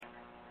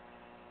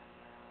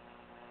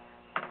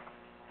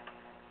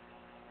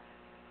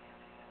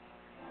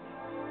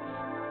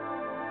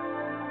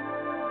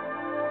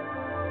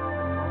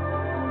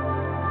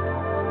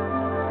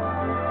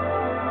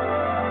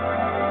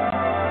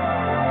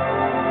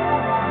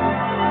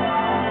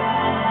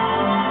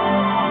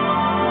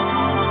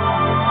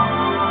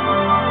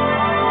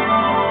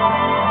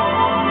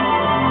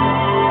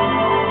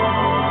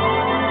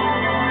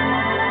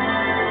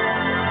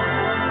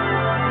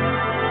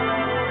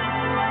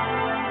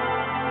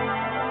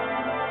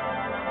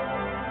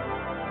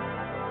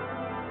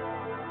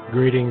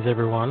Greetings,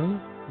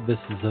 everyone. This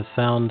is a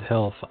Sound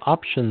Health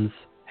Options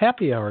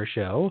Happy Hour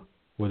show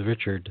with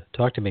Richard,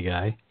 Talk to Me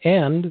Guy,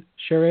 and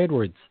Sherry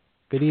Edwards.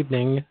 Good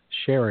evening,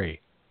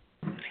 Sherry.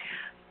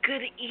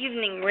 Good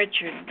evening,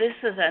 Richard. This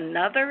is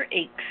another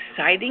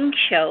exciting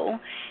show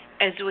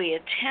as we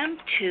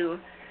attempt to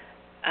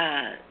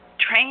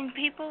train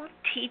people,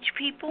 teach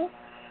people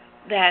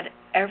that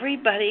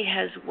everybody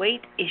has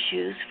weight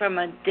issues from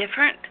a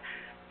different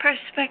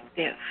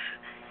perspective.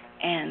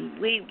 And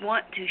we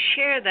want to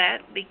share that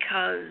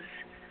because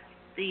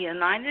the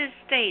United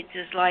States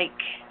is like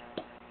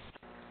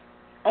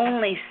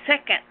only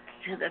second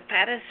to the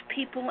fattest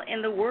people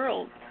in the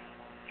world.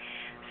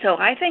 So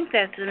I think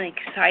that's an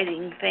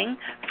exciting thing.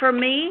 For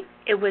me,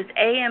 it was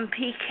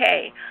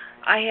AMPK.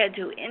 I had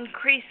to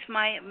increase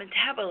my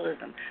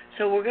metabolism.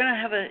 So we're going to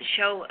have a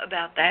show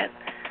about that,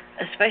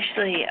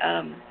 especially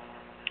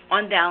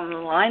on down the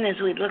line as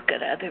we look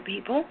at other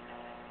people.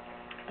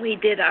 We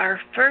did our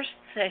first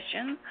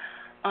session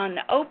on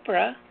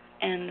Oprah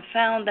and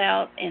found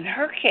out in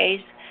her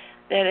case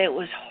that it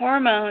was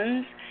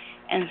hormones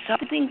and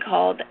something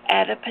called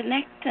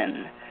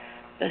adiponectin.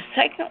 The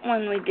second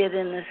one we did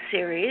in the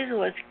series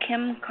was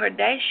Kim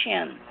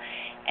Kardashian,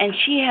 and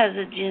she has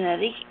a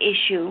genetic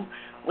issue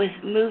with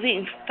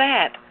moving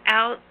fat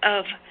out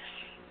of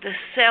the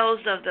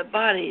cells of the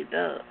body,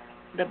 the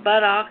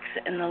buttocks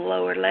and the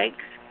lower legs.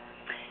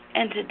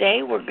 And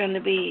today we're going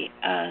to be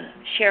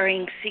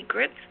sharing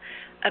secrets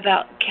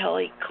about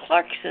Kelly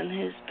Clarkson,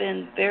 who's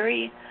been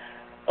very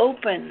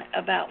open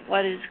about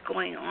what is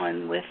going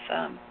on with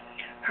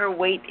her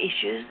weight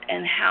issues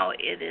and how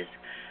it is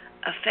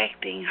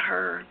affecting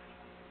her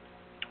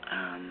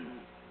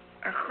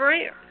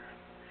career.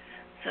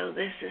 So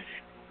this is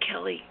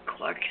Kelly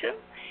Clarkson,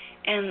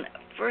 and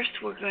first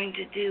we're going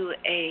to do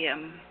a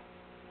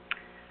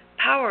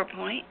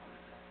PowerPoint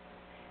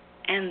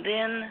and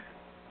then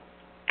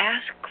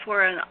ask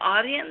for an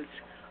audience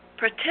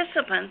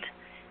participant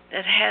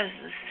that has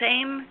the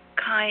same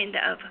kind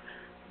of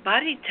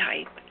body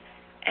type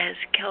as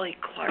Kelly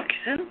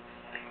Clarkson,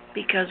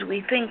 because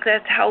we think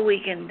that's how we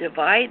can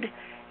divide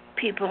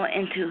people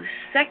into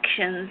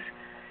sections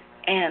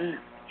and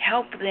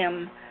help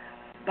them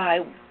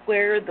by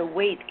where the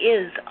weight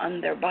is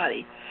on their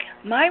body.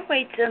 My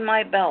weight's in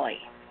my belly.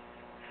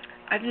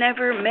 I've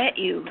never met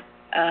you,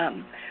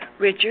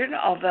 Richard,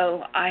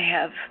 although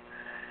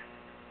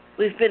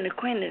we've been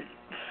acquainted,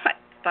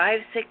 5,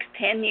 6,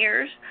 10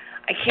 years?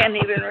 I can't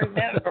even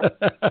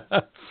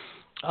remember.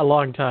 A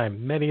long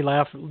time. Many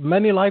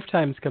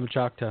lifetimes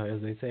Kamchatka,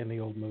 as they say in the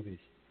old movies.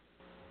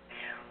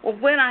 Well,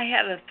 when I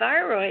had a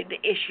thyroid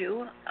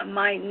issue,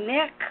 my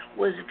neck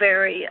was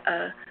very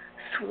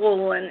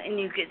swollen, and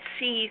you could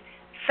see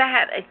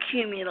fat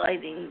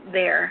accumulating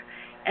there.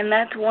 And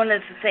that's one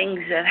of the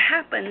things that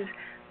happens.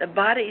 The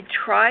body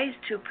tries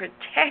to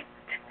protect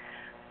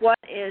what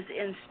is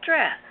in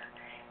stress.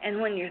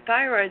 And when your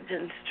thyroid's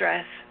in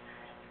stress,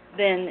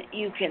 then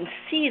you can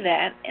see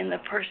that in the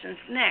person's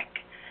neck.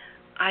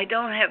 I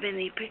don't have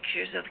any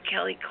pictures of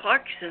Kelly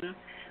Clarkson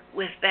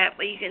with that,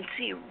 but you can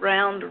see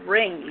round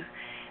rings.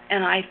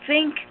 And I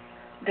think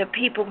the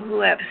people who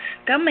have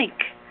stomach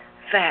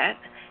fat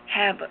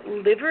have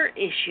liver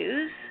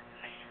issues.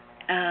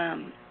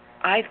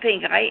 I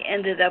think I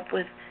ended up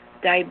with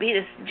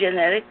diabetes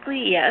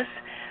genetically, yes,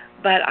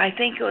 but I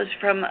think it was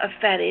from a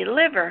fatty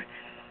liver.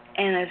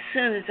 And as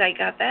soon as I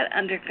got that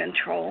under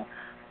control,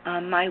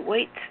 my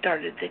weight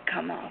started to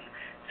come off.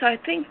 So I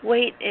think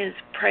weight is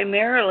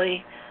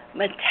primarily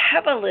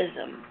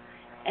metabolism,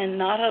 and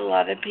not a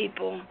lot of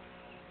people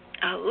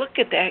look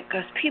at that,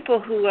 because people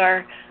who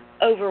are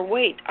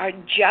overweight are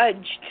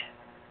judged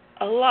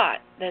a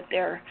lot, that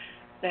they're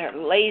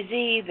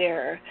lazy,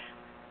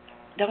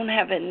 don't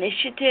have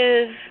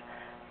initiative,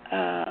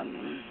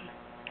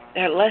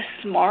 they're less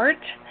smart,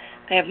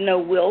 they have no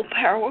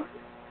willpower.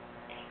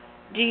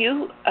 Do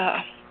you?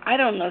 I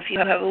don't know if you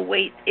have a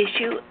weight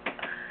issue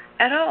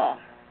at all.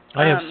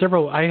 I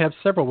have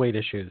several weight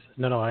issues.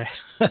 No, I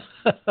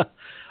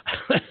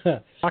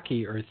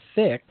stocky or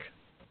thick.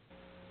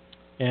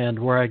 And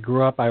where I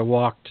grew up, I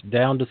walked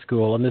down to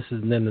school, and this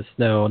is in the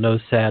snow. No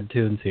sad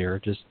tunes here,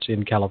 just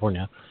in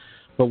California.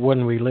 But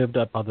when we lived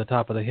up on the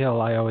top of the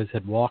hill, I always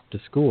had walked to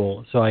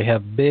school. So I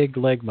have big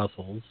leg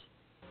muscles,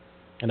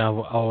 and I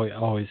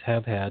always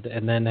have had.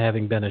 And then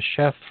having been a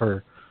chef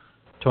for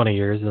 20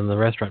 years in the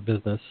restaurant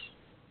business,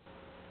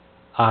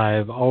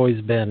 I've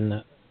always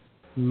been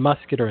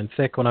muscular and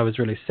thick. When I was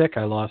really sick,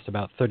 I lost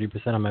about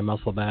 30% of my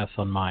muscle mass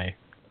on my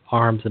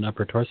arms and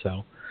upper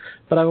torso.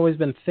 But I've always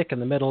been thick in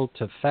the middle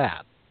to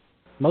fat.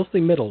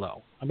 Mostly middle,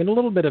 though. I mean, a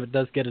little bit of it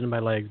does get into my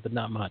legs, but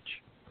not much.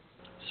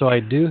 So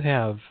I do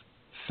have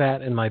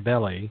fat in my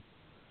belly.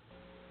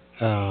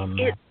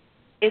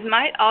 It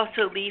might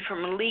also be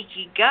from a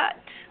leaky gut.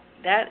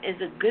 That is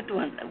a good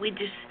one. We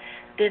just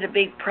did a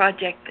big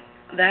project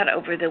that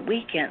over the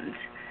weekend.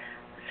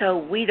 So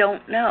we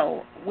don't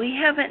know. We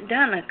haven't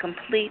done a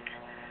complete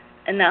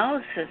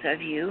analysis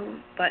of you,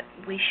 but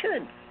we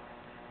should.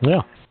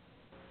 Yeah.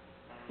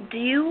 do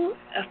you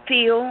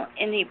feel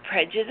any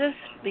prejudice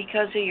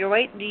because of your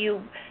weight?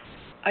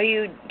 Are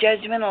you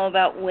judgmental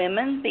about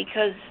women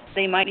because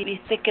they might be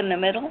thick in the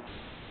middle?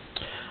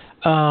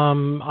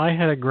 I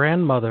had a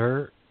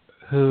grandmother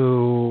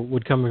who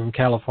would come from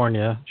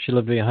California. She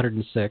lived to be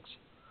 106.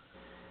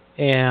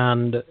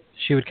 And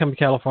she would come to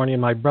California,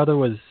 and my brother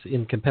was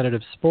in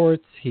competitive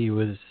sports. He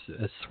was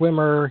a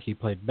swimmer. He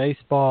played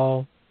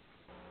baseball.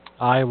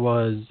 I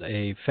was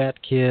a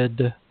fat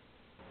kid,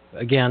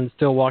 again,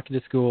 still walking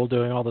to school,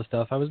 doing all this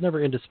stuff. I was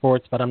never into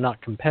sports, but I'm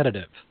not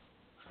competitive,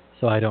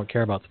 so I don't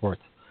care about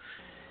sports.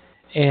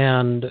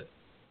 And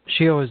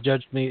she always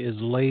judged me as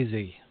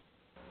lazy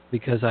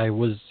because I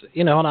was,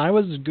 and I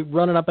was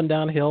running up and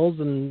down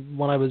hills, and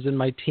when I was in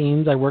my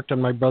teens, I worked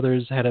on my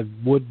brother's, had a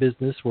wood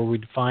business where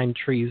we'd find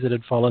trees that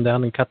had fallen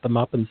down and cut them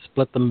up and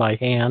split them by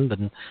hand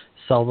and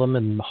sell them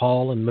and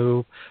haul and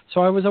move.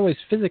 So I was always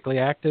physically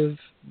active,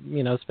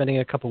 spending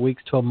a couple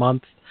weeks to a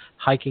month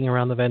hiking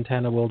around the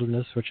Ventana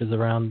Wilderness, which is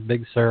around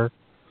Big Sur.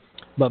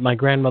 But my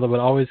grandmother would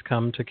always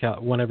come to,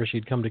 whenever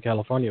she'd come to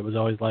California, it was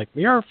always like,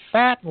 "You're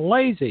fat and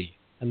lazy."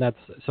 And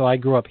so I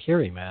grew up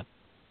hearing that.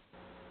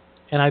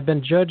 And I've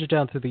been judged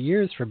down through the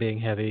years for being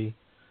heavy,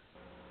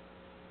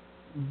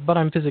 but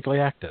I'm physically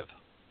active.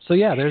 So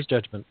yeah, there's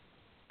judgment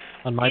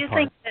on my part. Do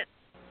you think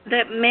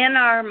that men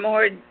are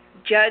more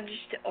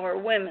judged or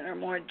women are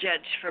more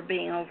judged for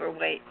being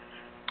overweight?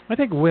 I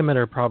think women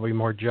are probably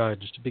more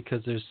judged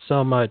because there's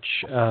so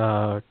much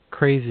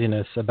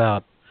craziness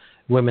about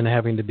women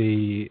having to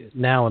be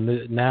now in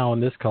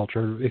this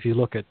culture. If you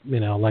look at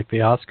like the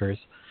Oscars,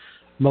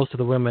 most of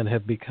the women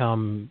have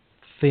become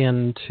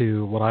thin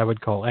to what I would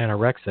call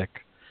anorexic.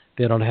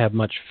 They don't have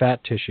much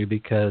fat tissue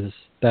because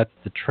that's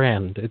the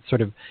trend.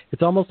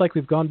 It's almost like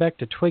we've gone back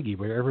to Twiggy,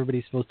 where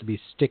everybody's supposed to be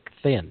stick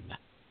thin.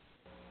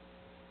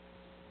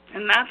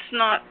 And that's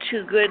not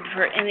too good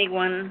for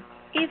anyone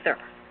either.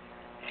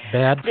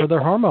 Bad for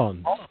their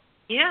hormones.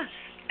 Yes,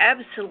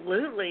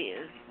 absolutely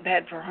is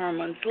bad for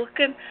hormones. Look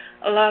at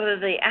a lot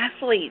of the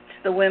athletes,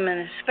 the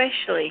women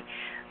especially.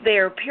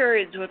 Their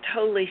periods will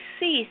totally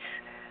cease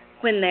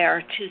when they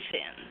are too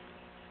thin.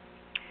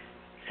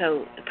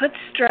 So it puts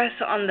stress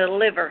on the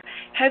liver.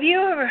 Have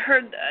you ever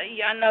heard,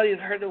 I know you've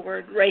heard the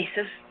word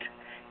racist,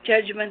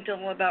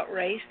 judgmental about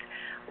race.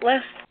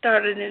 Let's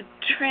start a new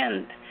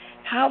trend.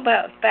 How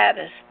about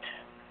fattest?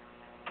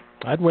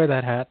 I'd wear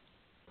that hat.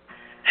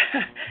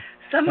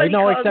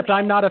 Except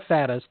I'm not a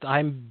fattest.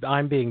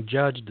 I'm being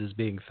judged as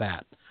being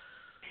fat.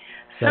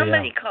 So,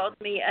 somebody called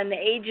me an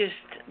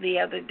ageist the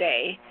other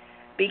day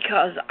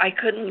because I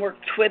couldn't work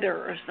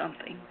Twitter or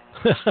something.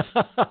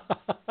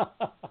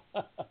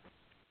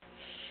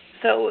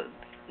 So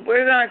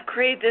we're going to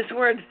create this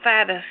word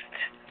fattest.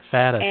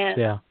 Fattest,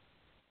 yeah.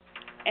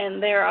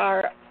 And there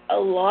are a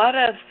lot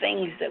of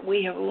things that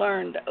we have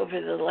learned over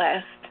the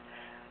last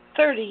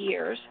 30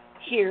 years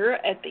here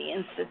at the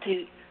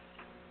Institute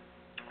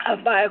of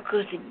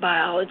Bioacoustic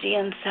Biology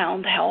and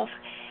Sound Health.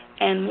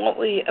 And what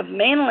we have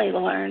mainly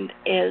learned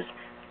is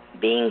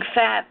being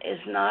fat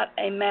is not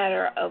a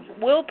matter of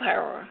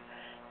willpower,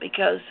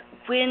 because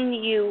when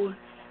you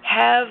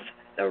have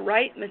the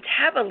right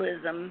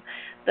metabolism,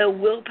 the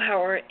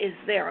willpower is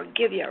there. I'll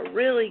give you a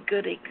really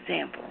good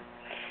example.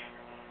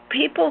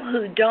 People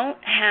who don't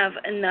have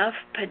enough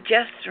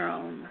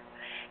progesterone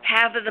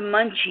have the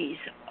munchies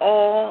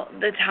all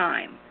the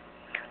time,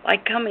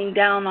 like coming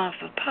down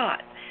off a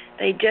pot.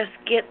 They just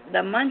get the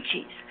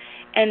munchies.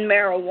 And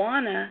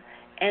marijuana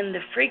and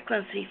the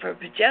frequency for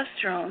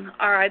progesterone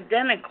are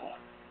identical.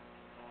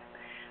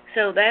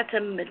 So that's a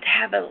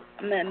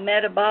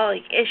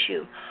metabolic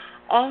issue.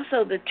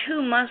 Also, the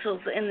two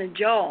muscles in the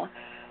jaw,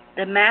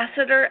 the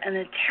masseter and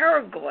the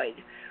pterygoid,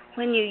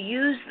 when you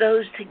use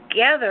those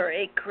together,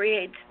 it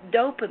creates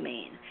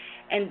dopamine.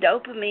 And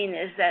dopamine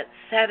is that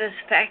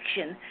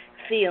satisfaction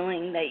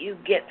feeling that you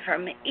get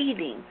from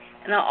eating.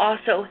 And it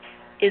also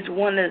is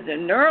one of the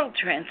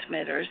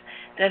neurotransmitters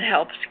that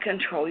helps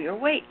control your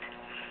weight.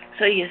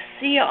 So you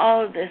see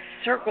all of this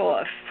circle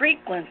of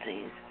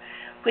frequencies,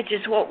 which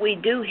is what we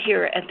do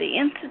here at the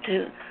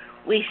Institute.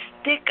 We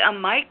stick a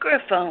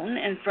microphone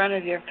in front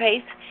of your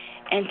face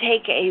and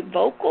take a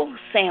vocal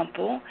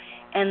sample,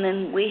 and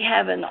then we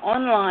have an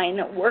online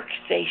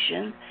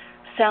workstation,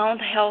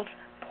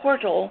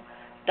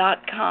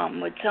 soundhealthportal.com.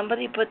 Would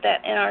somebody put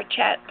that in our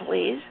chat,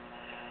 please?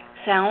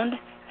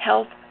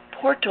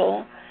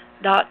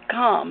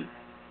 soundhealthportal.com.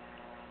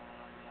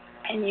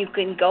 And you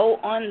can go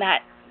on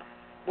that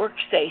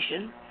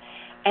workstation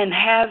and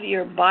have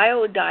your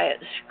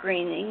biodiet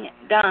screening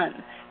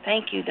done.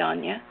 Thank you,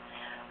 Danya.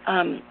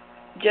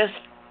 Just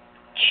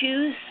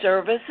choose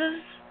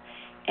services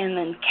and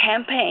then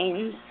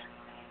campaigns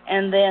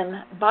and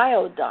then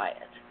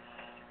biodiet.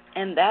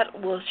 And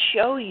that will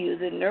show you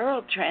the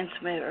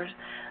neurotransmitters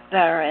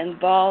that are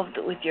involved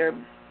with your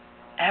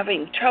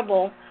having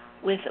trouble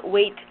with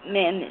weight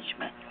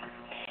management.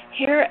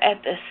 Here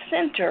at the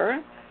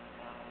center,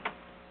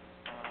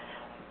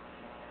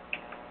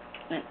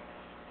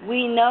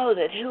 we know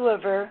that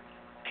whoever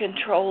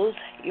controls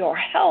your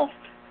health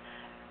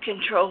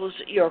controls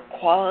your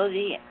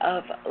quality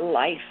of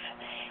life.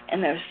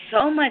 And there's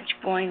so much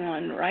going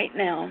on right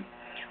now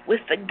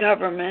with the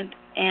government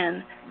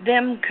and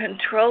them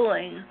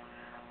controlling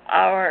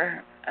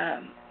our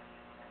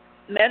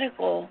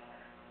medical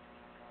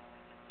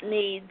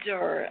needs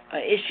or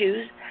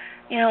issues.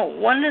 You know,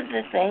 one of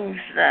the things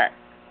that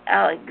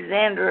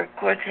Alexandra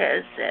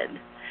Cortez said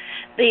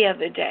the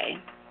other day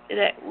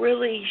that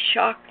really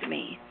shocked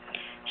me,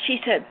 she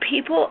said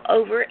people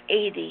over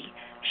 80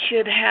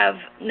 should have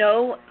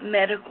no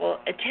medical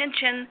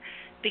attention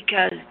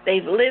because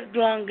they've lived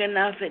long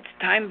enough. It's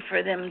time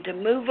for them to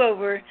move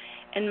over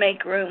and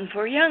make room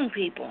for young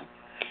people.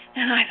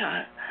 And I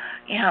thought,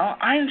 you know,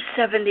 I'm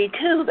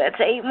 72. That's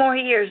 8 more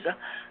years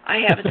I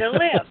have to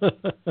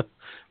live.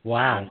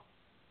 Wow.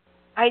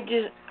 I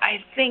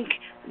think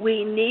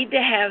we need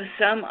to have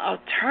some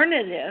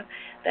alternative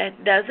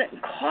that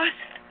doesn't cost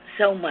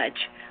so much,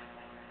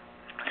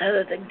 so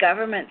that the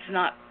government's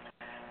not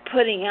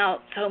putting out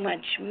so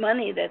much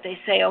money that they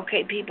say,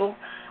 okay, people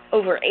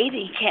over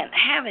 80 can't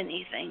have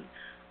anything.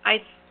 I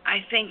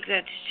think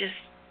that's just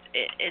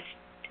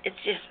it's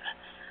just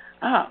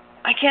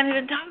I can't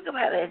even talk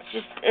about it.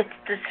 It's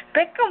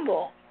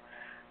despicable.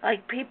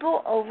 Like,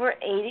 people over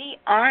 80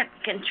 aren't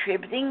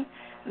contributing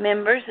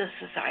members of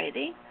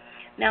society.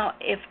 Now,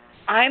 if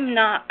I'm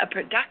not a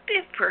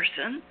productive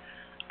person,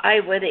 I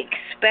would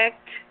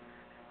expect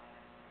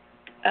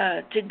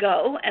to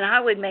go, and I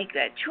would make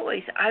that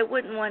choice. I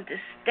wouldn't want to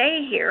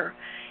stay here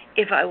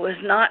if I was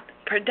not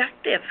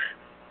productive.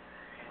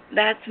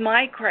 That's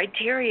my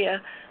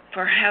criteria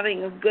for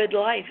having a good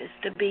life, is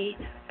to be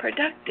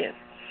productive.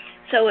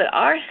 So at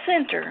our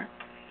center,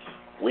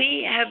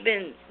 we have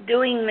been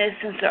doing this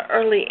since the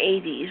early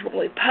 80s.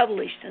 Well, we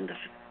published in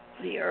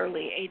the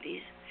early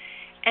 80s.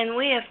 And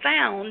we have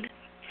found,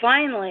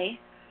 finally,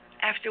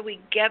 after we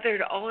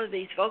gathered all of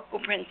these vocal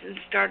prints and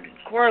started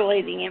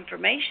correlating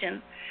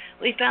information,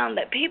 we found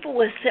that people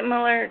with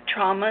similar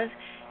traumas,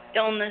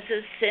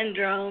 illnesses,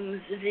 syndromes,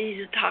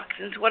 diseases,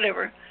 toxins,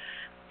 whatever,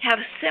 have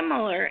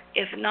similar,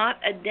 if not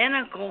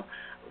identical,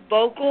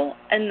 vocal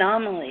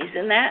anomalies.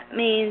 And that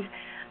means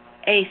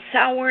a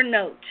sour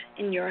note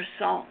in your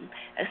song,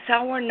 a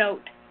sour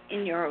note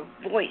in your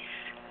voice.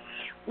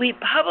 We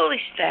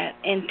published that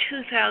in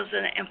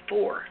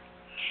 2004.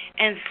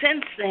 And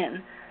since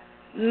then,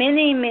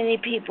 many, many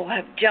people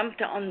have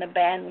jumped on the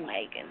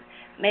bandwagon.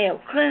 Mayo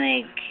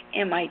Clinic,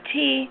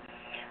 MIT,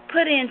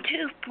 put in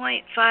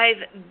 2.5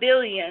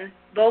 billion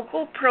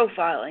vocal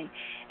profiling,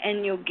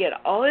 and you'll get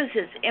all of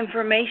this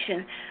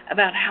information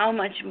about how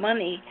much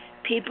money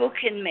people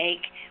can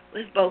make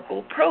with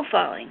vocal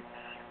profiling.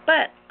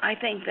 But I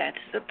think that's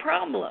the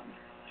problem.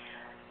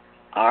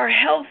 Our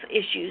health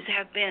issues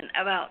have been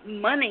about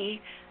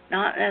money,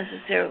 not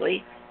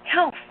necessarily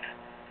health.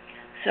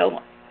 So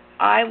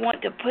I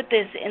want to put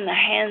this in the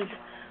hands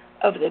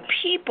of the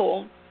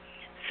people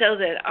so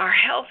that our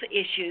health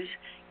issues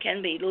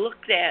can be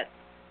looked at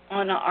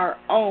on our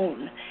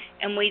own,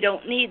 and we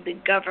don't need the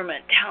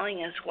government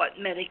telling us what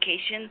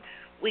medication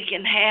we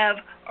can have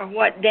or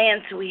what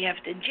dance we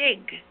have to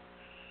jig.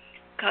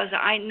 Because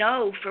I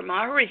know from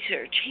our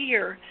research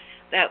here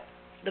that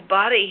the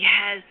body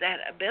has that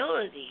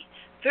ability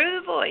through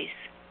the voice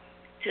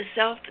to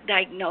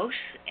self-diagnose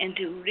and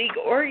to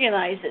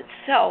reorganize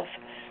itself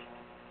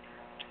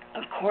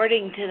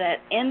according to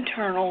that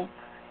internal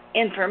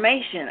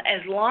information,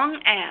 as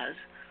long as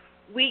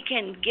we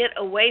can get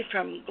away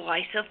from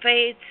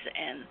glyphosates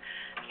and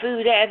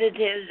food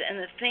additives and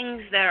the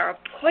things that are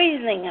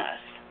poisoning us.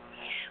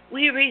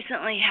 We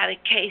recently had a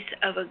case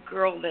of a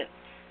girl that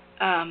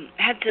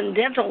had some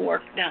dental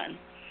work done,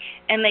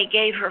 and they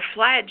gave her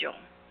Flagyl,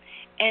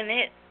 and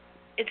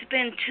it's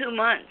been 2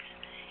 months,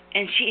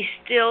 and she's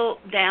still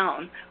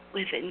down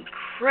with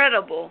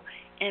incredible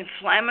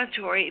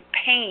inflammatory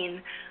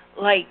pain,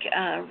 like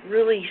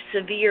really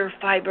severe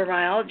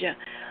fibromyalgia.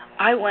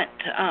 I went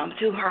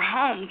to her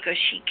home because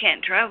she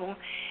can't travel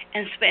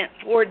and spent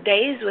 4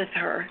 days with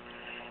her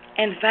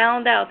and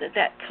found out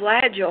that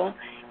Flagyl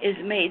is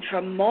made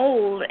from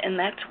mold, and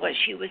that's what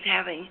she was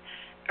having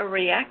a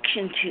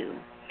reaction to.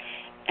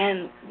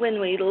 And when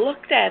we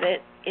looked at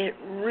it, it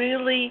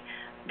really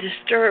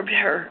disturbed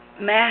her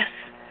MAST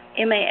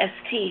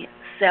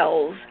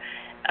cells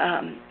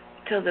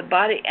to the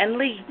body and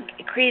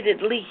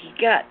created leaky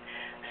gut.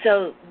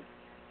 So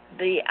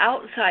the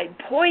outside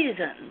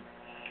poison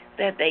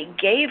that they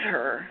gave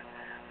her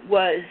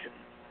was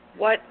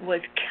what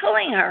was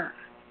killing her.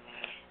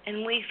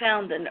 And we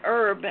found an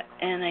herb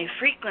and a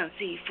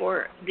frequency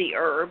for the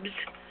herbs,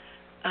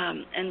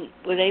 and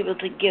was able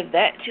to give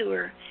that to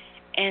her,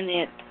 and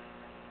it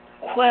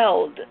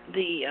quelled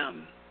the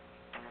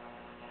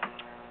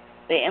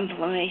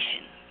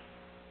inflammation.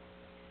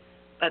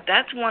 But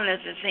that's one of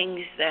the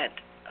things that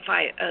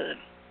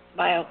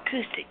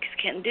bioacoustics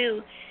can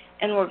do,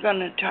 and we're going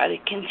to try to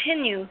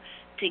continue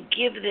to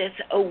give this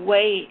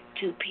away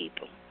to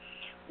people.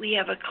 We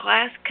have a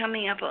class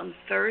coming up on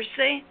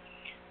Thursday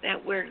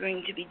that we're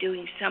going to be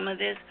doing some of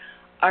this.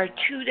 Our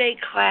 2-day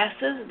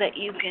classes that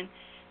you can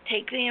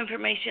take the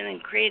information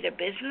and create a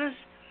business.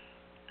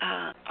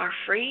 are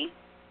free.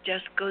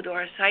 Just go to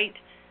our site,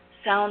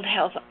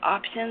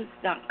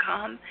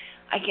 soundhealthoptions.com.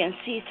 I can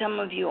see some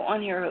of you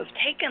on here who have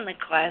taken the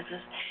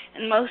classes,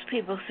 and most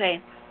people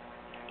say,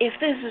 if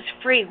this is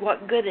free,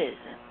 what good is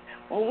it?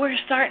 Well, we're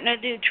starting a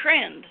new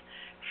trend.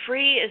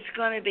 Free is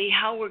going to be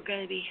how we're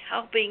going to be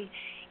helping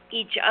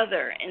each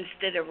other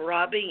instead of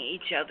robbing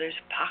each other's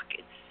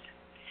pockets.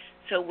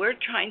 So we're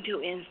trying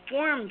to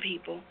inform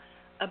people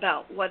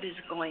about what is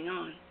going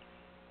on.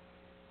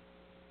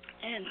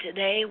 And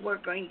today we're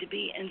going to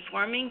be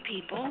informing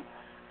people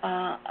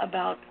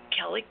about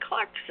Kelly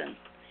Clarkson.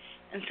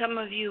 And some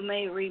of you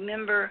may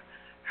remember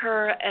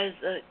her as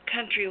the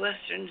country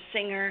western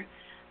singer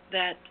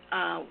that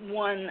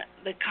won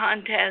the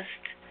contest,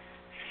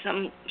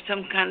 some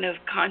kind of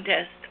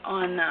contest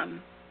on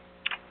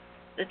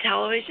the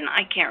television.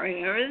 I can't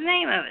remember the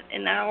name of it.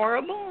 Isn't that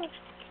horrible?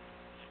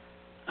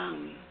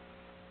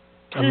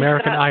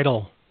 American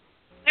Idol.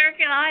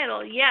 American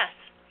Idol, yes.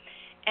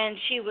 And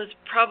she was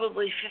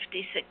probably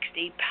 50,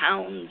 60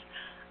 pounds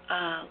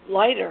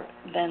lighter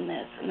than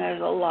this. And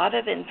there's a lot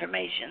of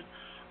information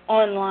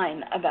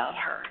online about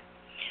her.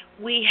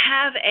 We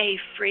have a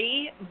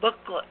free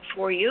booklet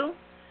for you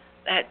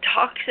that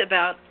talks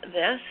about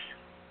this.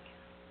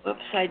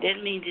 Whoops, I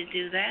didn't mean to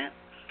do that.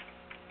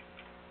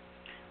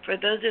 For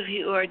those of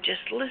you who are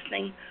just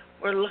listening,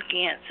 we're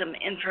looking at some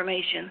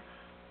information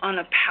on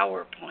a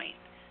PowerPoint.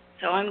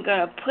 So I'm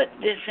going to put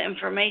this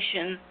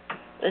information,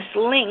 this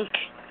link,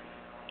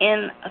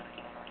 in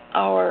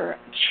our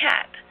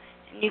chat.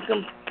 And you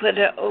can put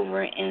it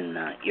over in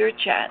your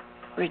chat,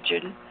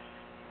 Richard,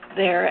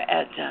 there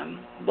at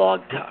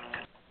Blog Talk.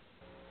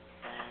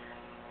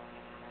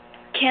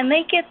 Can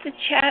they get the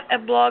chat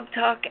at Blog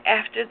Talk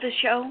after the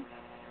show?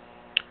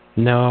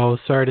 No,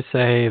 sorry to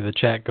say, the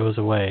chat goes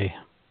away.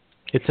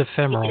 It's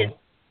ephemeral.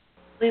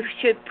 We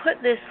should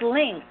put this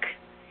link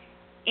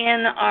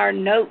in our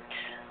notes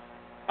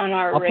on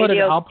our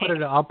radio. I'll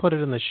put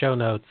it in the show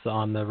notes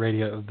on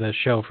the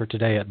show for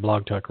today at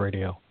Blog Talk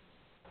Radio.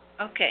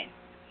 Okay.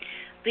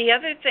 The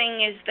other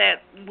thing is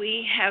that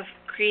we have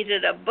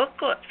created a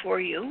booklet for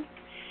you,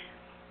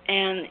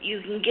 and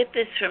you can get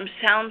this from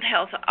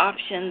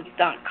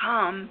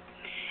soundhealthoptions.com,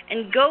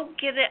 and go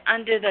get it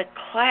under the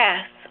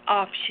class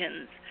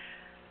options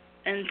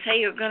and say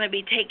you're going to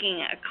be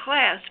taking a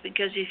class,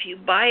 because if you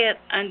buy it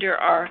under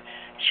our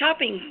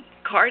shopping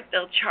cart,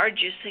 they'll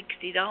charge you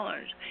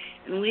 $60,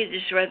 and we'd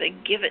just rather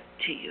give it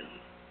to you.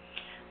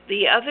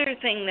 The other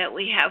thing that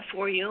we have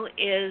for you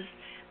is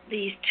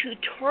these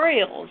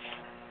tutorials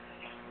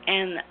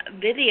and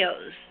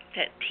videos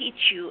that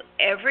teach you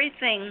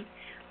everything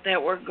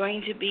that we're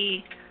going to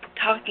be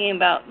talking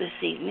about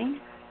this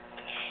evening.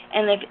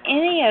 And if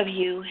any of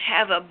you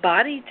have a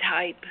body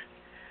type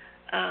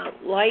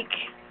like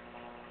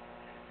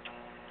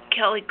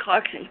Kelly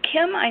Clarkson,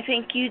 Kim, I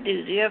think you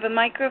do. Do you have a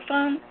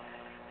microphone?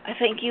 I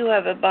think you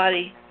have a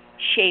body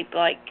shape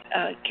like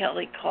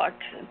Kelly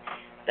Clarkson,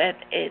 that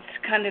it's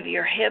kind of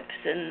your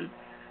hips and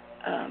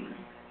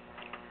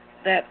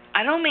that,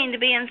 I don't mean to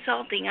be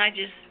insulting, I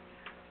just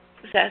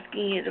was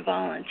asking you to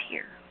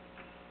volunteer.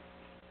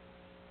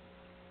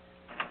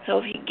 So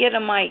if you get a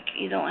mic,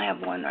 you don't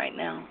have one right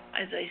now,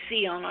 as I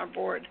see on our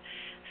board.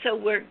 So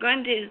we're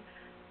going to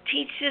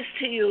teach this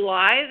to you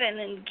live and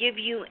then give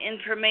you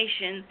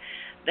information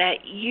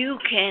that you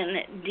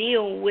can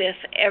deal with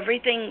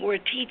everything we're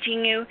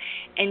teaching you,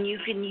 and you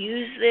can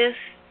use this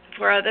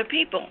for other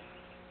people.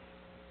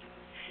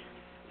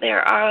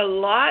 There are a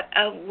lot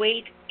of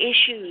weight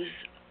issues,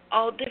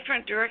 all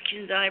different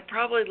directions, and I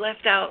probably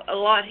left out a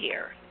lot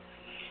here.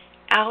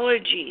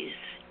 Allergies,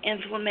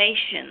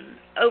 inflammation,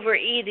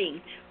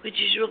 overeating, which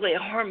is really a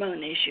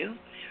hormone issue,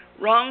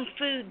 wrong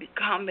food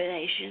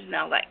combinations.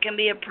 Now that can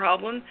be a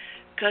problem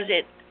because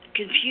it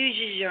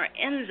confuses your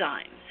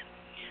enzymes.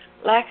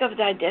 Lack of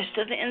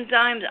digestive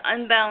enzymes,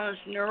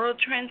 unbalanced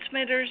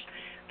neurotransmitters.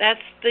 That's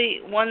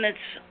the one that's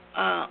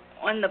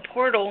on the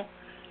portal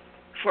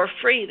for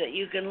free, that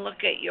you can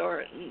look at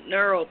your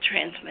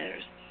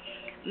neurotransmitters.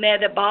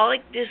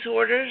 Metabolic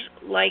disorders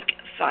like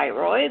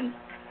thyroid,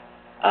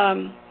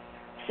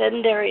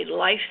 sedentary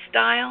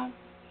lifestyle.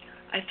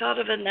 I thought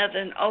of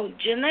another.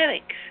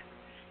 Genetics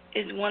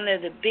is one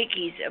of the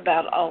biggies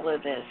about all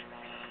of this.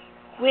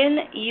 When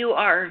you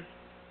are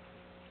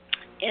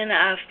in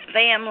a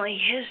family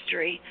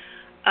history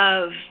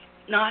of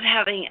not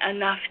having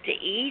enough to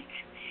eat,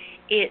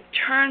 it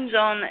turns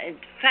on a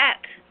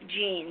fat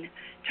gene,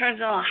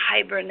 turns on a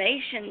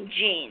hibernation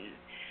gene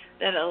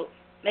that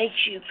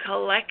makes you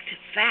collect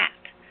fat.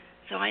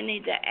 So I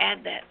need to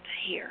add that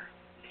here.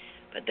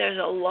 But there's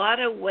a lot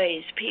of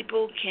ways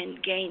people can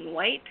gain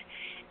weight,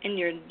 and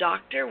your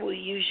doctor will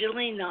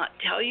usually not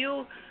tell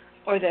you,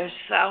 or there's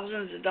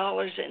thousands of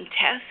dollars in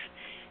tests.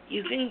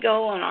 You can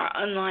go on our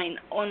online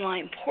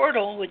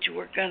portal, which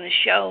we're going to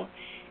show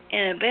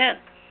in a bit,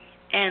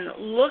 and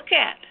look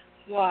at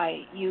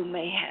why you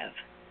may have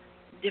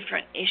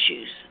different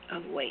issues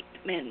of weight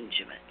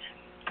management.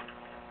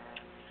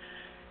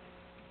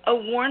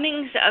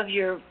 Warnings of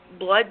your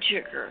blood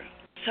sugar.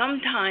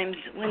 Sometimes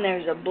when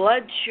there's a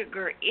blood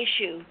sugar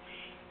issue,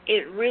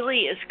 it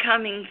really is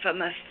coming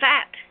from a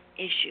fat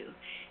issue.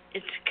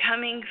 It's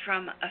coming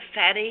from a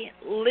fatty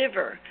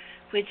liver,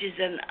 which is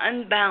an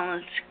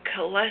unbalanced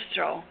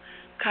cholesterol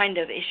kind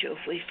of issue.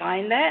 If we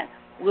find that,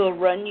 we'll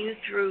run you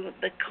through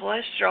the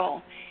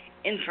cholesterol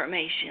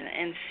information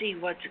and see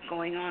what's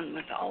going on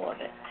with all of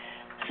it.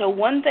 So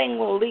one thing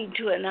will lead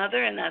to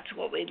another, and that's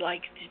what we'd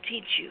like to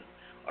teach you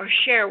or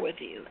share with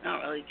you,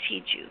 not really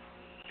teach you.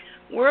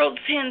 World's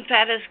 10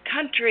 fattest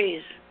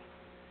countries.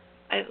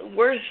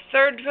 We're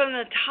third from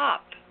the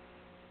top.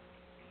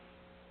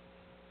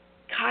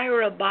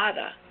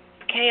 Kiribati,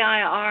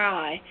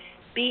 Kiribati,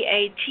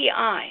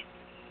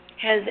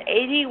 has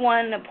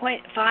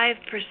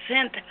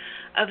 81.5%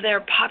 of their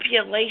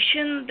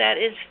population that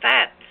is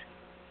fat.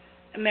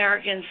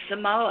 American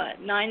Samoa,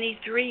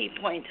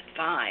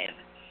 93.5%.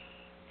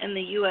 And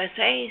the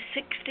USA,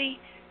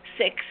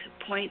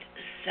 66.7%.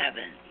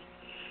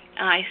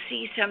 And I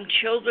see some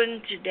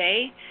children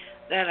today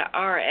that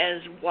are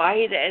as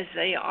wide as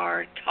they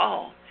are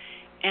tall.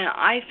 And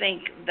I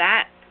think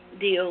that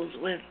deals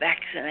with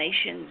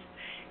vaccinations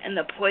and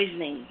the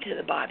poisoning to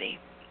the body.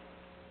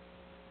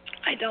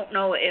 I don't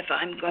know if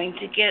I'm going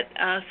to get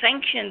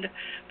sanctioned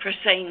for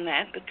saying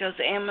that, because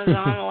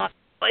Amazon, a lot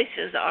of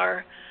places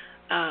are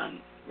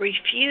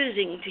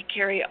refusing to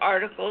carry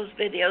articles,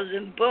 videos,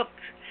 and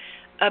books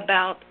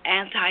about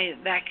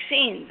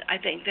anti-vaccines. I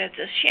think that's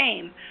a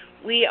shame.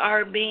 We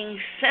are being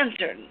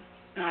censored,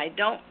 and I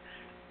don't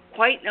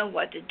quite know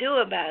what to do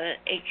about it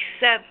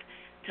except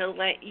to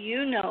let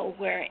you know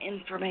where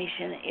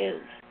information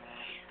is.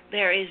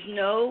 There is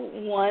no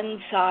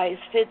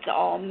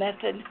one-size-fits-all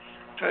method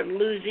for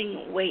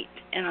losing weight,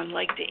 and I'd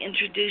like to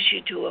introduce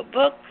you to a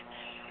book,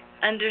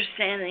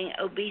 Understanding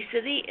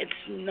Obesity.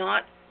 It's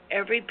not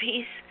every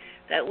piece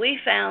that we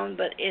found,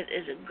 but it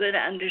is a good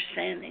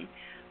understanding,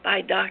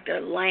 by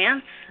Dr.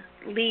 Lance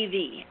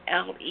Levy,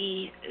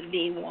 Levy.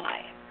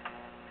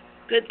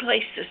 Good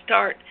place to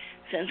start,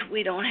 since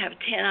we don't have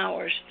 10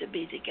 hours to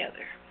be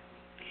together.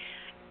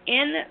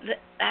 In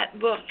that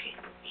book,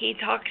 he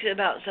talks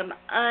about some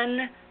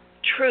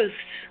untruths,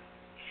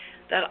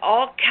 that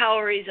all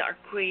calories are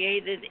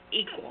created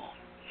equal,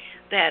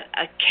 that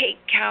a cake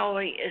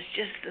calorie is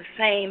just the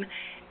same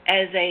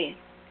as a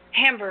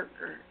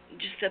hamburger,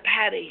 just a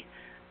patty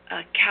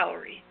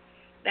calorie.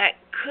 That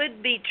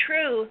could be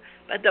true,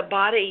 but the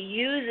body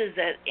uses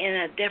it in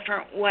a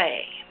different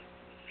way.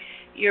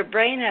 Your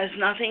brain has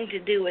nothing to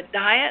do with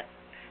diet.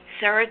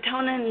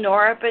 Serotonin,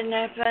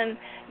 norepinephrine,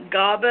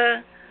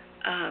 GABA,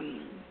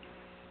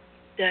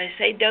 did I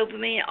say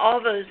dopamine? All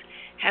those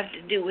have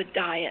to do with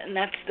diet, and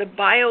that's the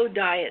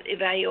BioDiet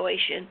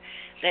evaluation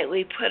that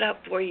we put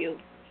up for you,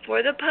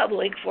 for the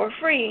public, for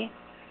free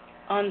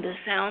on the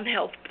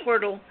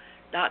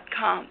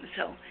soundhealthportal.com.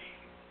 So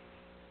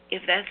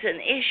if that's an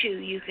issue,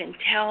 you can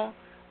tell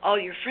all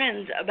your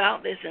friends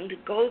about this and to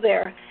go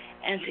there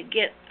and to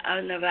get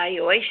an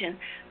evaluation.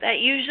 That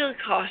usually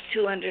costs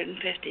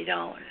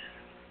 $250.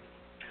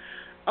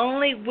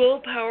 Only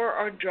willpower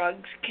or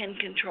drugs can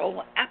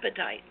control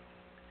appetite.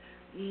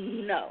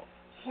 No.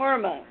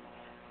 Hormones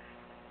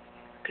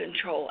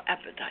control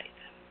appetite.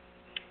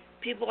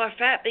 People are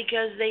fat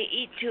because they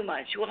eat too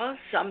much. Well,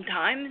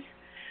 sometimes,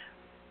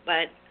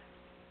 but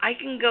I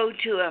can go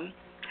to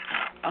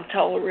I'll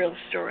tell a real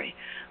story.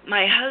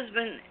 My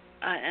husband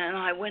and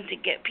I went to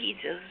get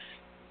pizzas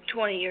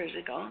 20 years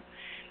ago,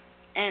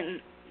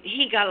 and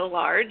he got a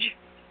large.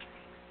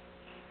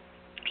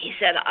 He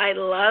said, I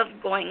love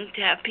going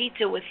to have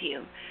pizza with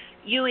you.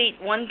 You eat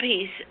one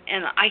piece,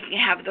 and I can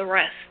have the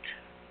rest.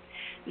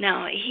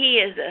 Now, he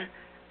is a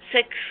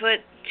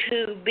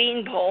 6'2"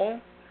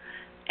 beanpole,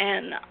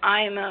 and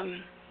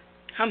I'm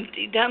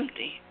Humpty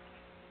Dumpty.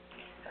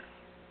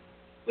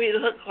 We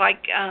look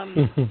like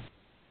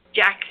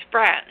Jack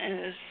Sprat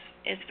and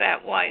his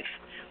fat wife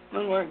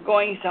when we're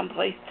going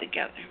someplace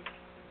together.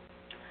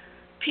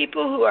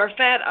 People who are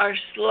fat are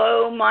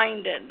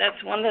slow-minded.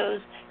 That's one of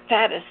those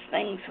fattest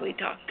things we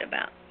talked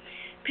about.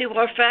 People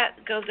are fat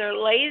because they're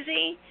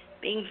lazy.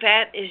 Being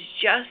fat is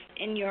just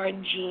in your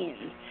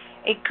genes.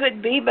 It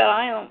could be, but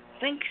I don't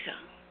think so.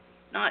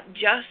 Not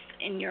just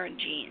in your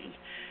genes.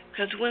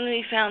 Because when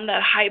we found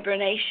that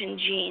hibernation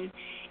gene,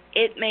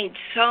 it made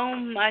so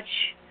much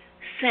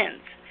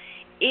sense.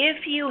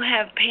 If you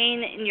have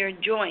pain in your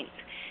joints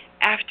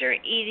after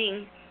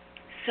eating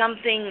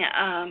something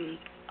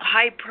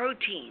high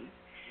protein,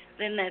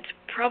 then that's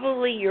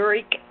probably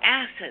uric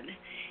acid.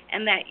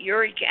 And that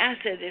uric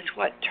acid is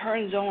what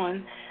turns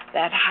on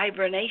that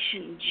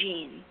hibernation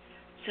gene.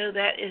 So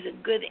that is a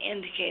good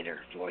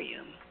indicator for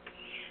you.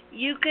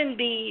 You can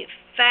be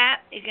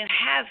fat, you can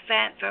have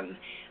fat from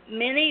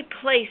many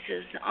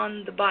places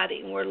on the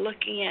body. We're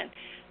looking at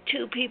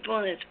two people,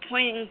 and it's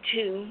pointing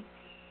to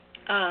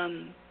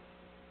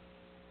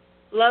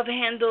love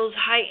handles,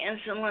 high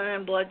insulin,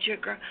 and blood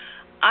sugar.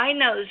 I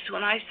noticed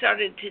when I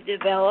started to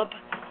develop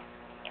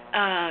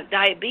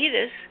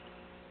diabetes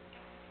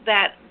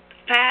that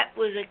fat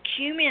was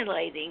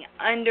accumulating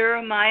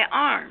under my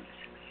arms,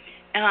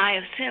 and I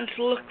have since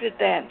looked at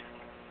that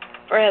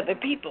for other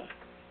people.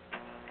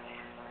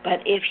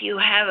 But if you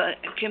have a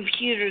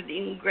computer that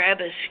you can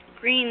grab a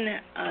screen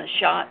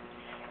shot,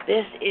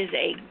 this is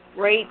a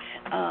great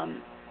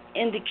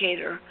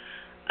indicator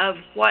of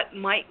what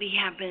might be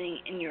happening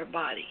in your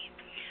body.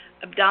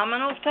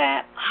 Abdominal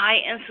fat,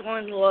 high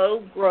insulin,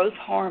 low growth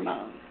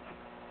hormone.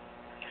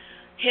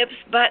 Hips,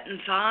 butt, and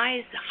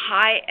thighs,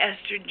 high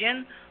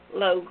estrogen,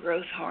 low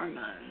growth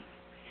hormone.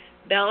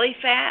 Belly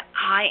fat,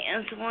 high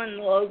insulin,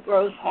 low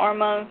growth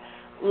hormone,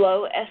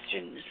 low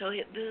estrogen. So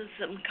this is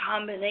some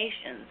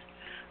combinations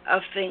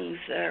of things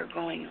that are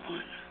going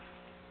on.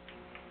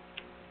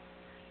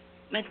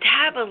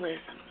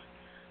 Metabolism.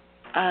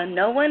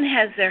 No one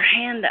has their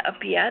hand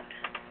up yet,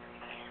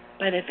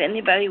 but if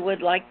anybody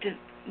would like to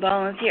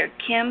volunteer.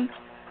 Kim,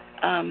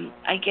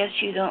 I guess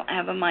you don't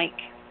have a mic.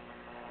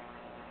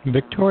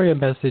 Victoria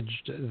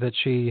messaged that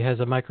she has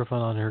a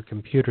microphone on her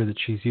computer that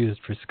she's used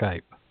for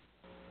Skype.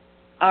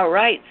 All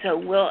right, so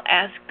we'll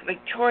ask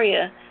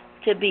Victoria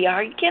to be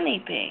our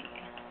guinea pig.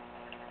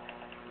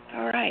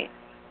 All right.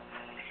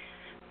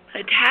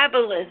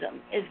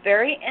 Metabolism is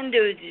very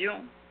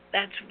individual.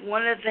 That's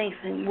one of the things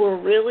that we're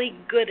really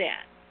good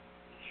at.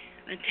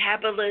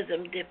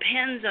 Metabolism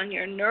depends on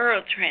your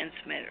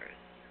neurotransmitters.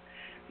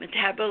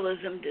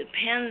 Metabolism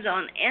depends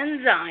on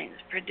enzymes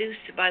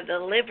produced by the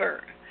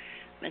liver.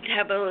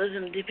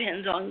 Metabolism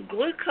depends on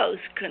glucose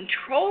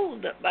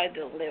controlled by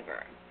the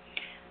liver.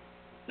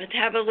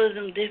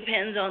 Metabolism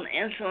depends on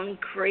insulin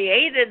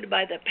created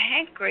by the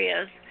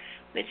pancreas,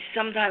 which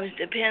sometimes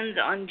depends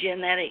on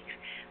genetics.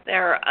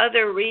 There are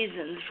other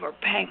reasons for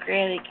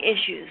pancreatic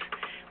issues.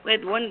 We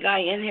had one guy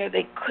in here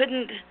that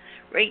couldn't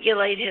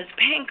regulate his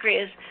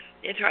pancreas.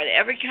 They tried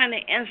every kind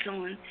of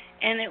insulin,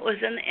 and it was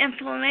an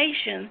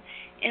inflammation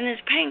in his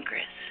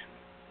pancreas.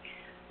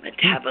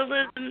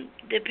 Metabolism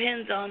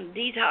depends on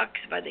detox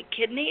by the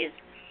kidneys,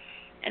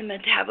 and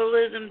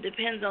metabolism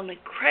depends on the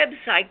Krebs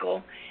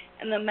cycle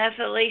and the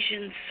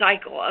methylation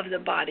cycle of the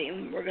body,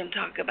 and we're going to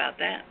talk about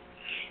that.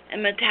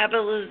 And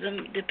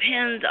metabolism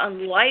depends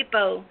on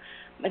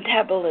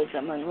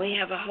lipometabolism, and we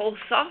have a whole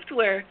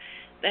software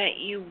that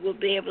you will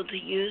be able to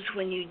use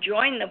when you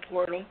join the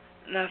portal.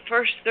 And the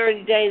first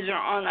 30 days are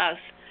on us,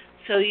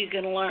 so you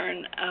can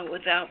learn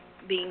without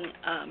being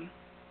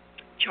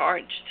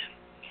charged.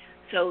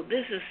 So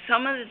this is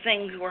some of the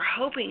things we're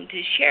hoping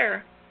to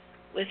share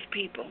with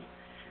people.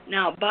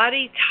 Now,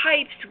 body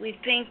types, we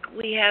think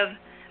we have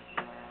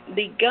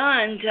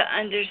begun to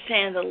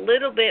understand a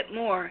little bit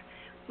more.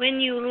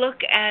 When you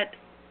look at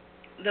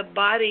the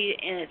body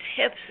and its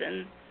hips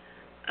and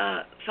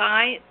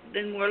thigh,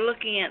 then we're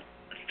looking at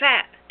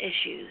fat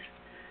issues.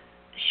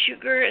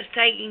 Sugar, a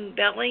sagging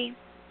belly.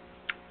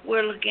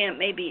 We're looking at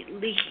maybe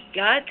leaky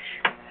gut,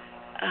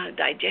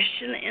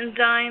 digestion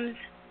enzymes.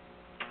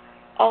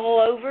 All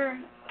over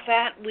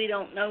fat, we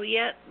don't know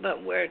yet,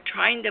 but we're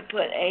trying to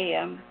put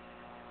a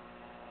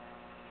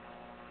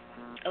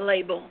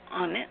label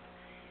on it.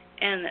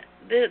 And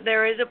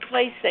there is a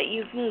place that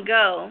you can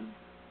go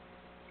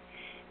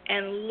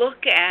and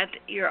look at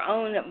your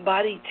own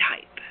body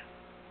type.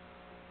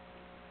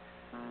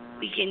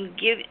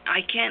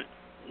 I can't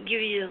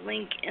give you the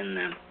link in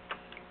the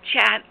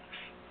chat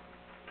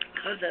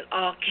because it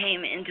all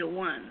came into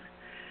one.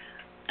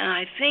 And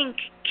I think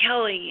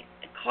Kelly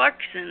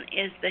Clarkson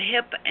is the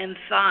hip and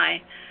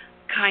thigh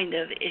kind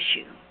of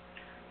issue.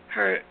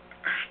 Her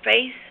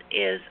face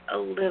is a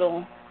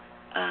little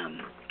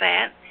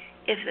fat.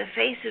 If the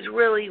face is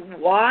really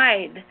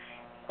wide,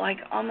 like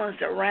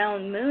almost a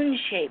round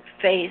moon-shaped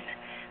face,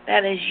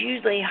 that is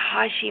usually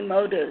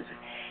Hashimoto's,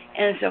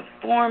 and it's a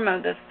form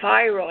of the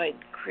thyroid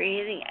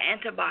creating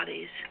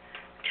antibodies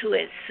to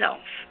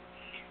itself.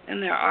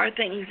 And there are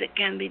things that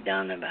can be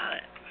done about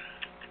it.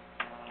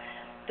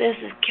 This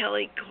is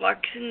Kelly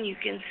Clarkson. You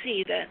can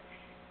see that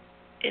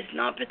it's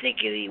not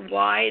particularly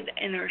wide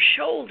in her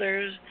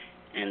shoulders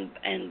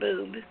and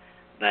boobs,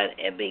 but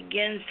it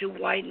begins to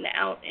widen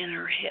out in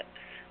her hips.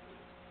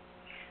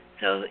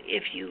 So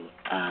if you,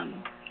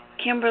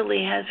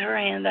 Kimberly has her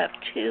hand up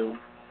too.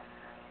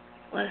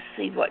 Let's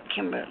see what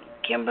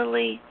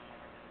Kimberly,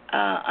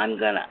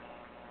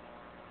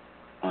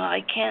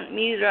 I can't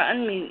mute or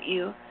unmute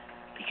you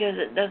because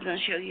it doesn't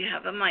show you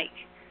have a mic.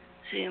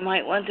 So you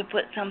might want to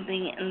put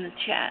something in the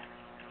chat.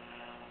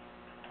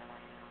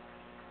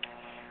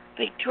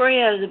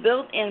 Victoria has a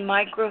built-in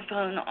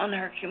microphone on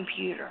her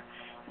computer.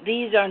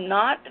 These are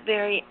not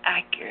very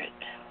accurate.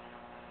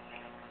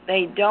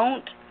 They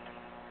don't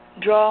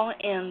draw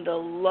in the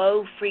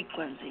low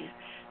frequencies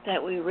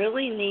that we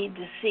really need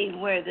to see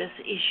where this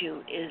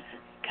issue is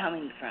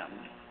coming from.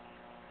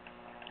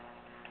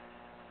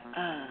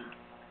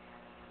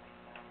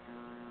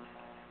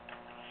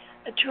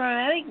 A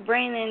traumatic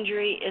brain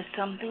injury is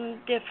something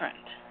different.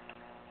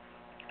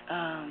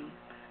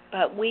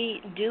 But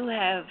we do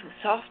have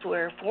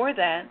software for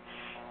that,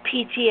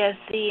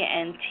 PTSD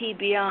and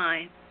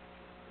TBI.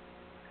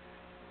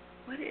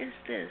 What is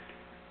this?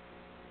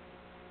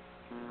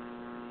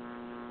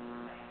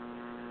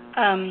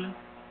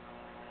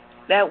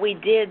 That we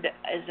did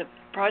as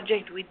a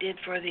project we did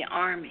for the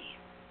Army.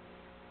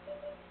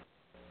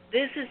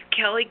 This is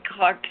Kelly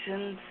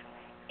Clarkson's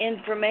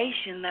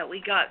information that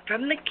we got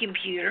from the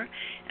computer,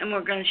 and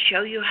we're going to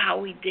show you how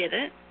we did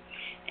it.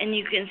 And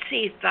you can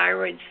see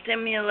thyroid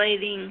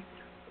stimulating,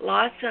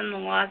 lots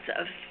and lots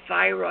of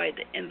thyroid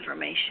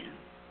information.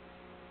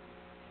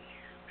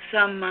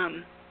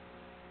 Some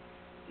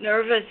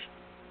nervous.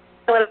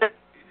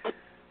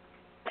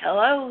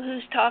 Hello,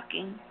 who's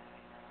talking?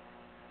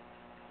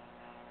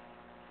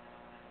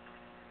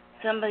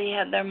 Somebody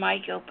had their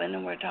mic open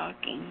and we're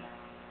talking.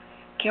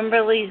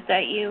 Kimberly, is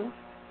that you?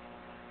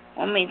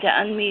 Want me to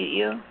unmute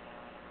you?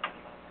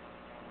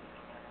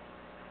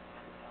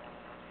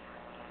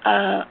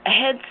 A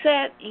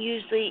headset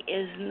usually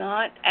is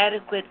not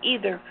adequate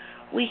either.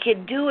 We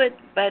could do it,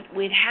 but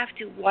we'd have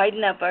to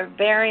widen up our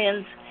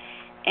variance,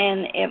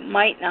 and it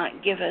might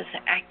not give us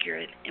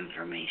accurate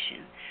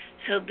information.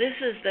 So this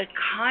is the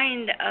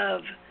kind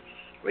of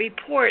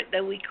report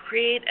that we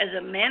create as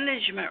a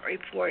management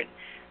report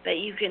that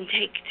you can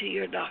take to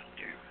your doctor.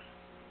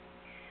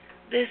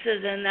 This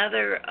is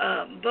another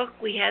book.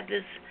 We had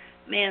this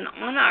man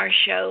on our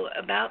show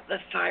about the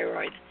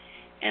thyroid,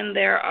 and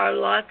there are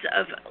lots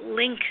of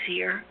links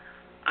here.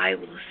 I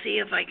will see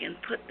if I can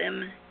put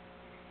them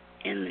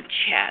in the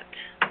chat.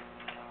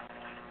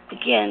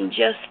 Again,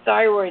 just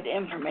thyroid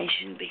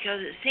information, because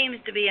it seems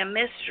to be a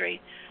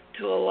mystery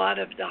to a lot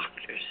of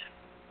doctors.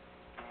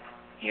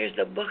 Here's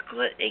the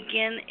booklet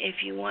again if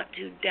you want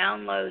to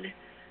download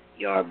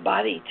your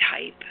body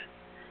type,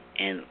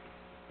 and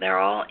they're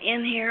all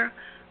in here,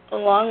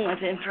 along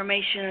with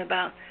information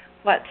about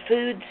what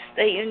foods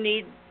that you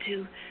need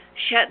to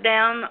shut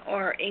down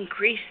or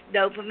increase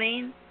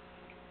dopamine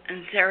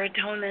and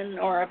serotonin,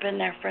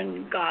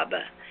 norepinephrine,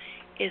 GABA.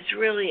 It's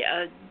really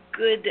a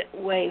good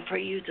way for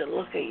you to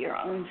look at your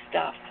own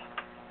stuff.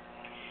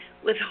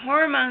 With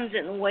hormones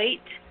and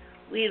weight,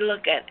 we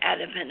look at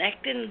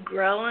adiponectin,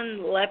 ghrelin,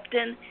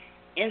 leptin,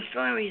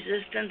 insulin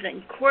resistance,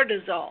 and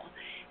cortisol.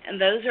 And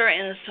those are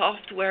in a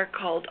software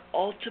called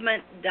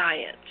Ultimate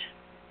Diet.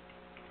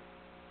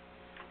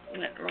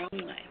 Went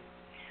wrong way.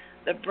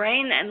 The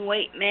brain and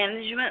weight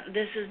management,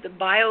 this is the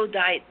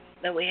BioDiet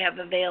that we have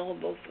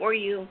available for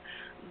you.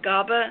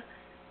 GABA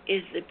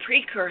is the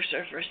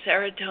precursor for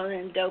serotonin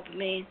and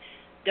dopamine.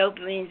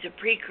 Dopamine is a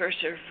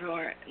precursor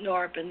for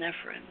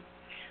norepinephrine.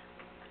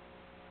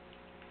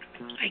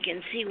 I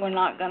can see we're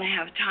not going to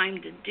have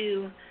time to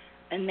do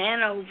a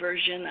nano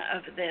version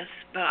of this,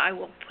 but I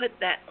will put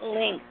that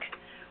link.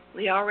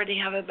 We already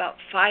have about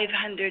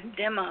 500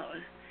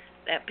 demos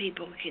that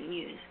people can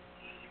use.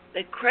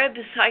 The Krebs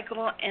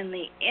cycle and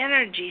the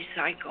energy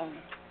cycle,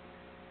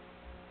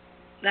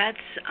 that's,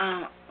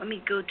 let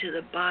me go to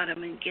the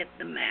bottom and get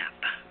the map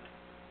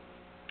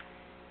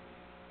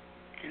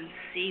and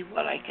see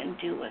what I can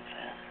do with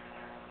this.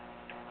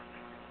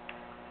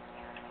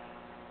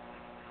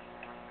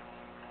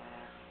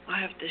 I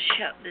have to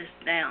shut this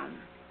down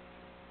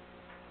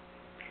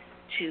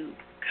to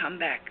come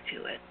back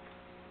to it.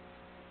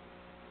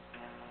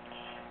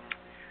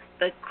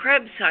 The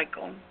Krebs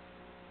cycle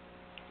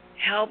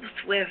helps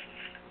with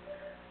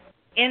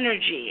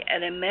energy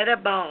at a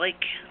metabolic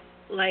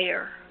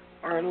layer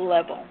or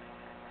level.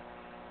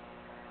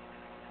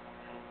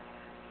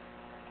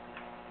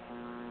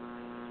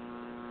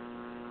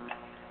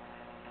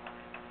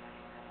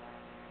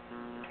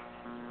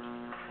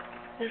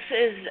 This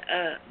is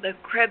the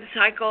Krebs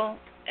cycle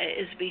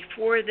is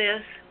before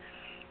this.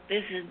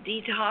 This is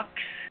detox.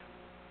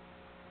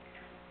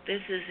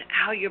 This is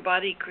how your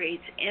body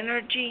creates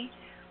energy.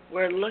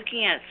 We're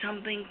looking at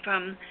something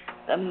from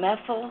the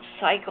methyl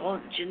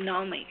cycle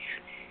genomics.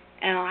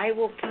 And I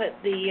will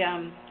put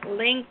the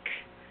link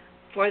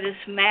for this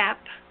map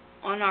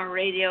on our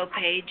radio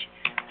page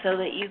so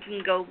that you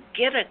can go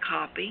get a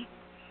copy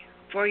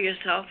for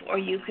yourself, or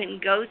you can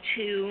go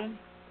to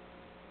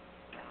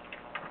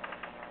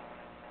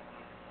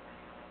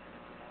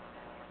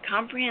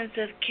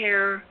Comprehensive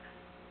Care,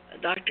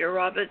 Dr.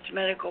 Roberts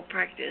Medical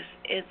Practice.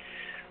 It's,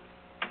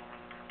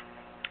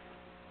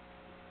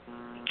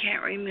 I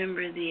can't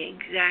remember the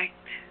exact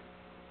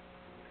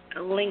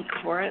link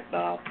for it, but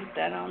I'll put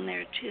that on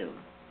there too.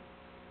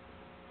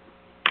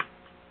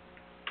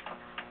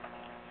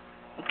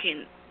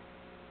 Okay,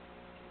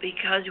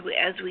 because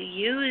as we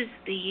use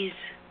these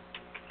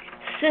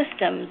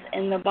systems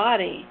in the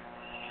body,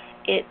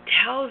 it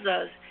tells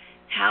us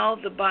how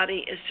the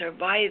body is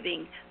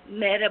surviving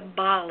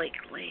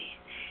metabolically.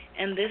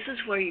 And this is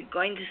where you're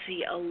going to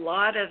see a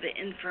lot of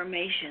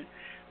information.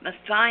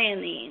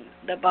 Methionine,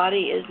 the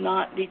body is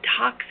not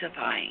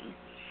detoxifying.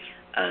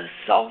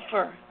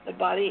 Sulfur, the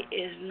body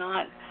is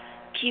not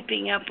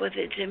keeping up with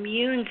its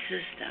immune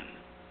system.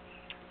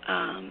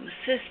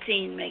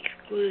 Cysteine makes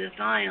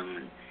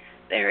glutathione.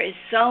 There is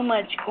so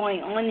much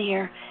going on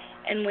here,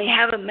 and we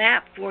have a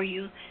map for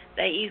you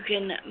that you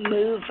can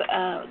move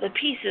the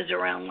pieces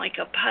around like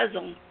a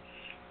puzzle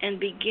and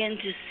begin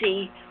to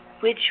see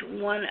which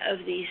one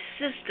of these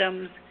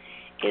systems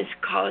is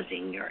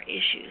causing your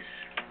issues.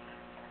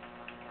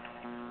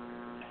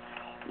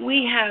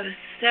 We have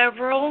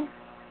several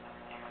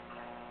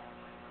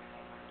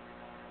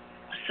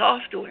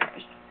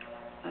softwares.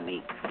 Let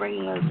me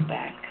bring those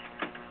back.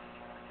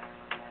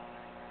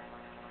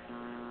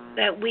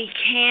 that we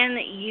can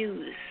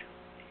use.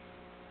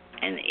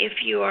 And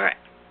if you are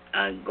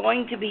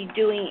going to be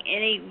doing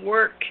any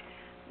work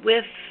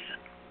with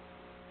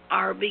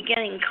our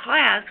beginning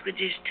class,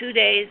 which is 2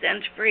 days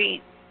and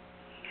free,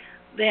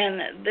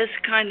 then this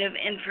kind of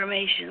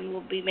information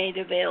will be made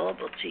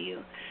available to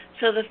you.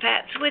 So the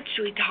fat switch,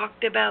 we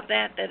talked about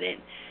that it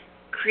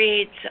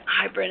creates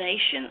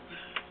hibernation.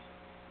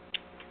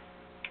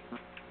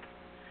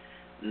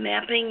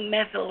 Mapping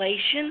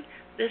methylation,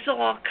 this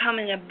will all come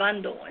in a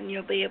bundle and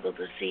you'll be able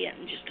to see it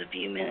in just a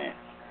few minutes.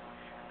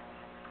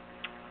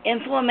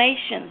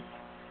 Inflammation,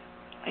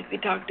 like we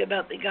talked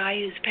about the guy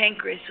whose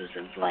pancreas was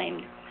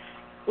inflamed.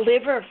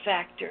 Liver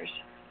factors,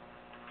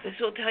 this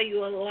will tell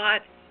you a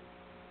lot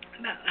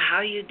about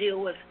how you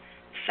deal with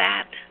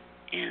fat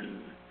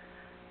and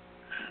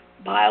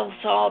bile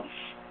salts,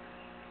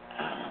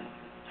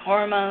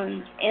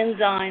 hormones,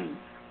 enzymes.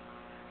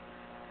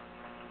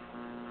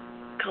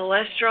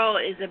 Cholesterol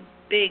is a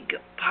big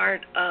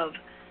part of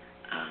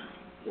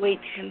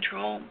weight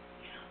control.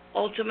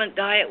 Ultimate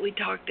Diet, we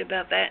talked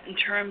about that in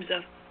terms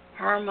of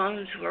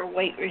hormones for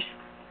weight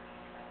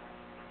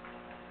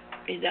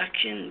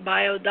reduction.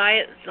 Bio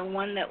Diet is the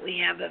one that we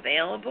have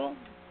available.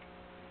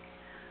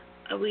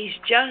 We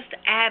just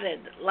added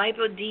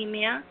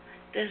lipodemia.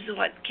 This is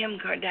what Kim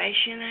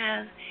Kardashian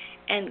has.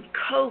 And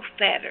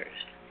co-fatters,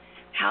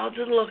 how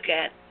to look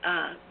at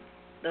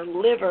the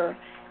liver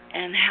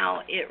and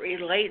how it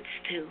relates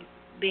to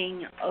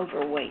being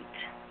overweight.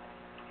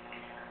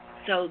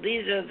 So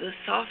these are the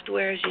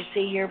softwares you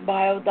see here.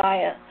 Bio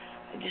Diet,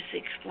 I just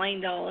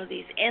explained all of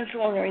these.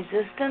 Insulin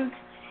resistance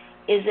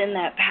is in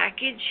that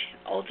package.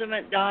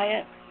 Ultimate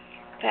Diet,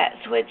 Fat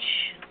Switch,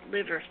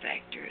 Liver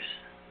Factors.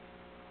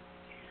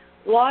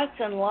 Lots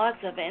and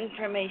lots of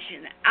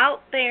information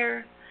out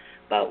there,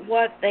 but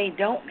what they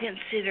don't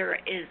consider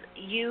is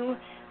you,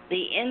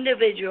 the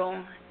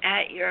individual,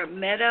 at your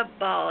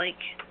metabolic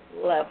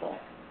level.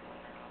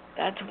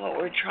 That's what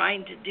we're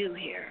trying to do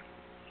here.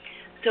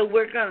 So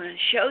we're going to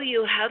show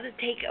you how to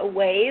take a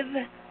wave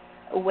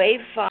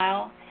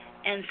file,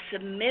 and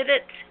submit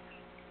it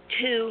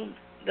to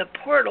the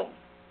portal.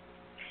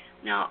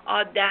 Now,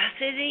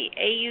 Audacity,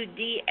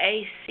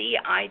 Audacity,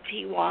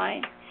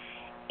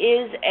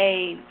 is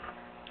a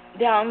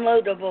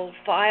downloadable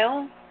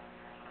file.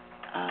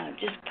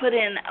 Just put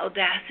in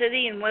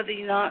Audacity, and whether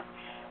or not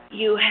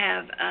you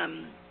have a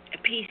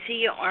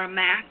PC or a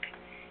Mac,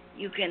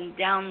 you can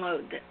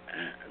download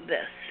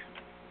this.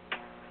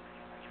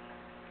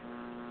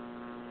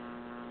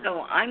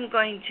 So I'm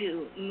going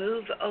to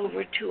move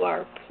over to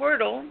our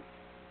portal,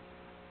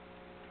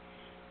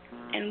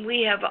 and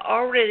we have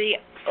already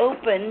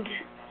opened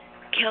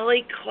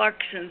Kelly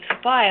Clarkson's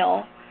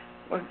file.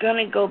 We're going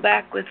to go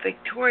back with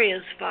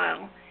Victoria's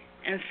file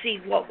and see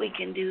what we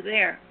can do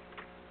there.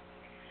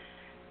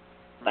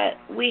 But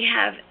we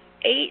have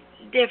 8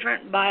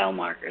 different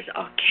biomarkers.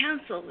 I'll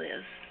cancel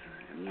this.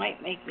 It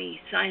might make me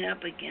sign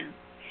up again.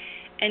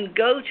 And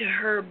go to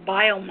her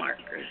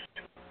biomarkers.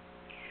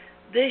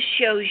 This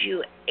shows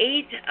you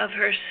 8 of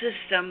her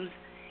systems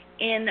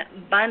in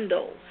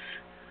bundles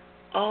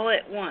all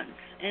at once.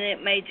 And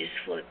it may just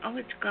flip. Oh,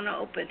 it's going to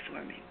open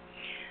for me.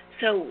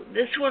 So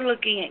this we're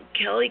looking at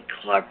Kelly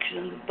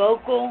Clarkson's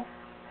vocal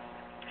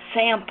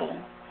sample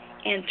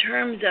in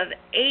terms of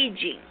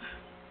aging.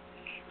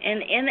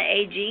 And in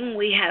aging,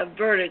 we have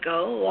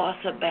vertigo, loss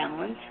of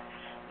balance,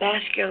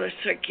 vascular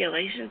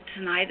circulation,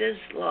 tinnitus,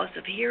 loss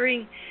of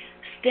hearing,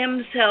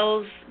 stem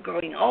cells,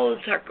 growing old,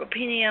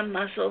 sarcopenia,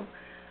 muscle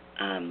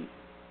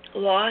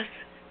loss,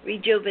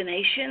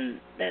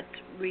 rejuvenation,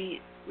 that's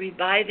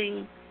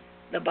reviving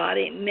the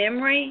body,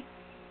 memory,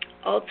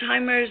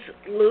 Alzheimer's,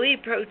 Lewy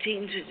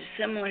proteins, which is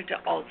similar to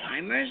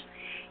Alzheimer's,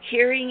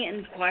 hearing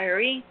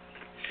inquiry,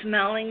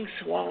 smelling,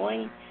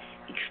 swallowing,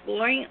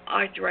 exploring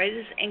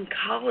arthritis, and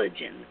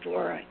collagen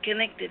for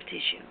connective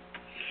tissue.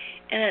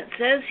 And it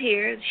says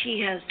here she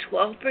has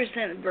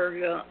 12%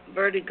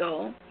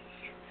 vertigo,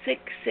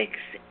 6,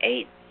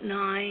 8,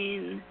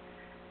 9,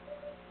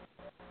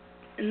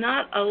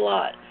 not a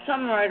lot,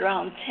 some right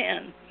around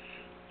 10,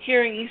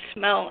 hearing,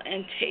 smell,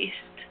 and taste.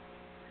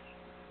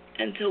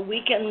 And so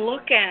we can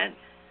look at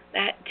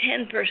that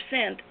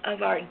 10%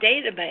 of our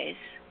database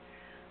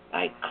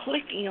by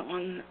clicking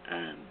on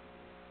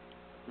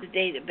the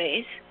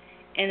database,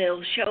 and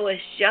it'll show us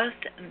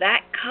just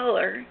that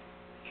color,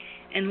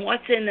 and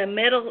what's in the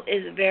middle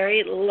is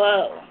very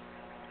low.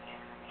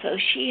 So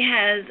she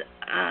has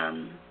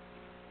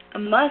a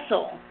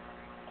muscle,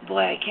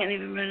 boy, I can't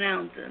even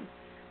pronounce it,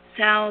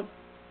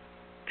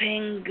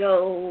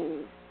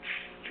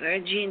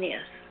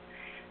 salpingo-virginius,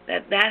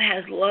 that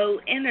has low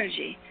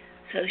energy.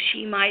 So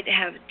she might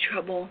have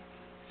trouble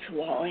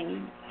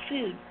swallowing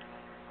food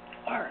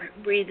or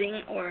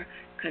breathing or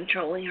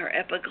controlling her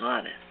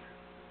epiglottis.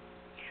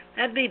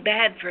 That'd be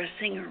bad for a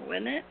singer,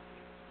 wouldn't it?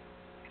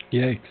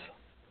 Yikes.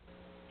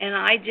 And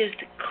I just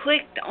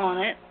clicked on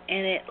it,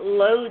 and it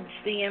loads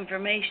the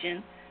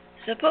information,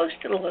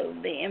 supposed to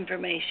load the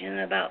information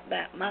about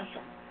that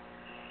muscle.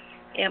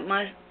 It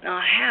must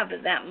not have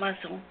that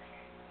muscle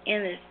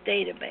in its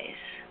database.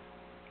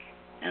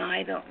 and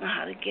I don't know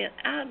how to get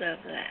out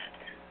of that.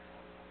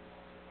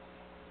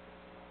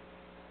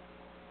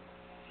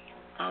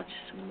 I'll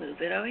just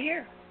move it over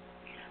here.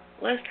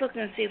 Let's look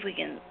and see if we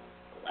can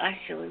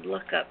actually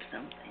look up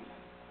something.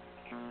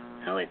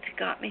 Oh, it's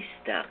got me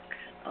stuck.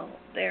 Oh,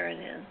 there it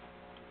is.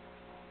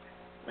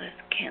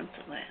 Let's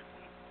cancel that.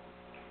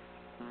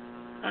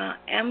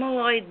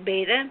 Amyloid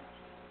beta,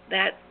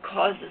 that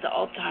causes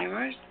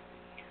Alzheimer's.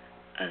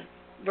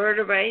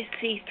 Vertebrae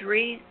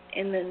C3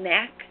 in the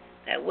neck,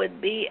 that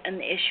would be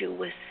an issue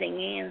with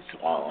singing and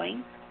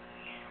swallowing.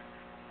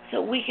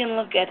 So we can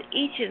look at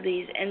each of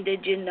these, and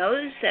did you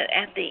notice that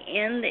at the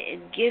end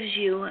it gives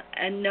you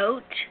a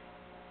note?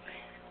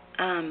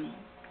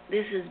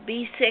 This is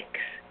B6,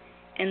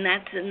 and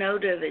that's a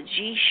note of a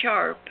G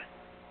sharp.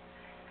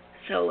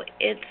 So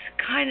it's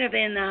kind of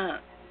in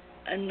a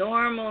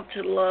normal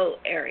to low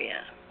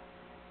area.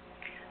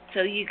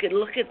 So you could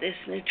look at this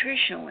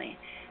nutritionally.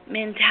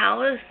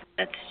 Mentalis,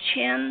 that's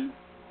chin.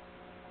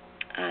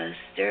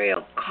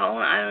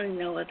 Stereocolon, I don't even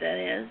know what that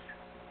is.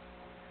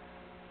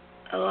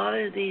 A lot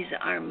of these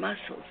are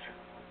muscles.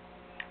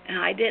 And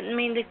I didn't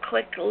mean to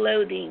click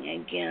loading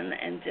again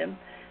and to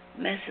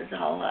mess us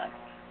all up.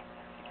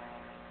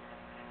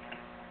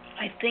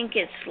 I think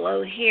it's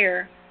slow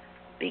here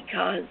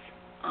because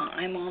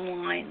I'm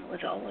online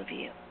with all of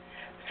you.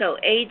 So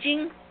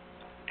aging,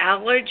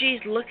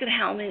 allergies, look at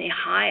how many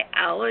high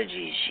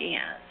allergies she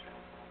has.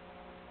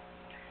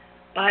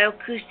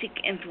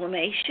 Bioacoustic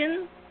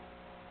inflammation,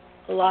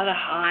 a lot of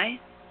high.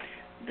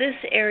 This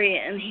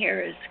area in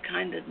here is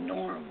kind of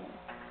normal.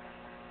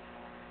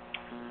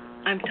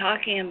 I'm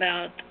talking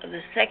about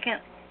the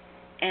second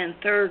and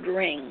third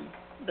ring.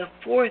 The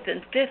fourth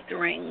and fifth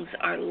rings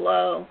are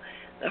low.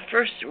 The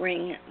first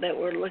ring that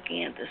we're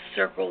looking at, the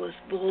circle, this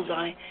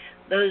bullseye,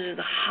 those are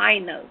the high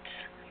notes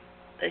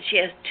that she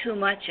has too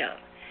much of.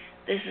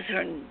 This is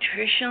her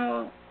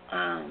nutritional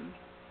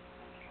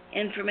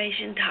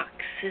information,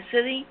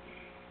 toxicity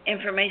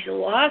information,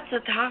 lots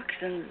of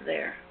toxins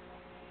there.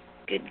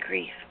 Good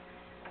grief.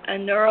 A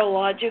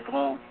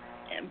neurological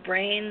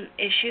brain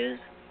issues,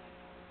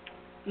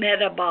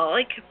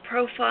 metabolic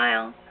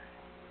profile.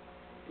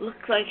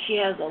 Looks like she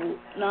has a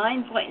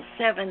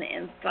 9.7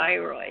 in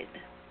thyroid,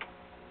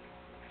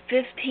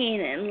 15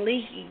 in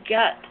leaky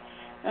gut.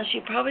 Now, she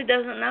probably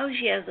doesn't know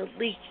she has a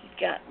leaky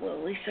gut.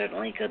 Well, we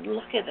certainly could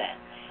look at that.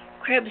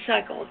 Krebs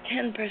cycle,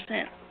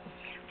 10%.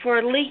 For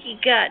a leaky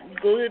gut,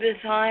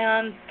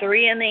 glutathione,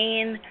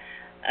 threonine,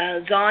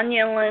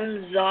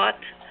 zonulin, ZOT,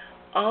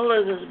 all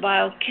of those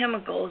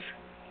biochemicals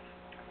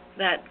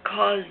that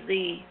cause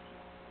the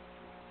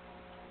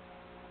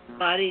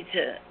body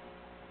to,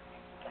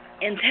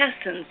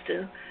 intestines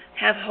to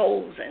have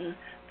holes, and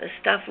the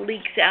stuff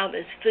leaks out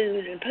as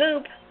food and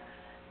poop,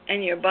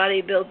 and your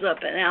body builds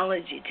up an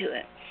allergy to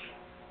it.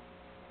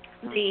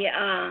 The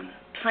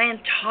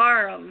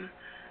plantarum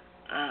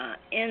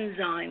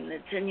enzyme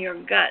that's in your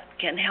gut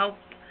can help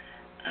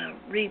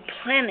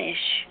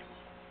replenish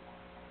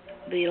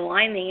the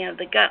lining of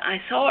the gut.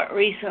 I saw it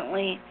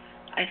recently,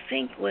 I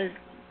think was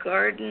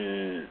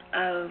Garden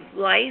of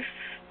Life.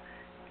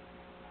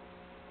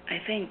 I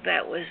think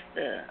that was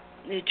the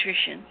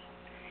nutrition.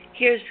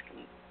 Here's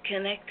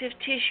connective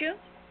tissue.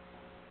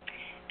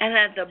 And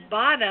at the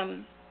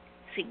bottom,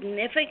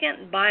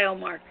 significant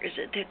biomarkers.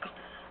 It took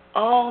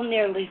all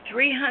nearly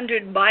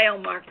 300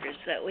 biomarkers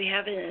that we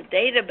have in a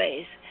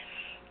database,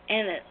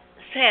 and it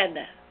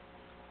said,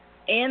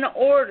 in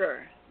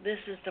order, this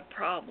is the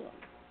problem.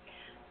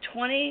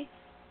 20%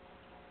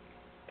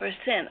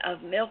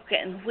 of milk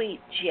and wheat,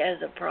 she has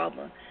a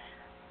problem.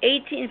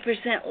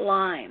 18%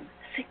 lime,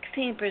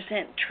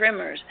 16%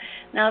 trimmers.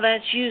 Now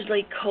that's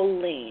usually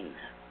choline.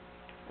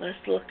 Let's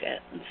look at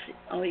it and see.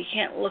 Oh, you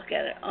can't look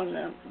at it on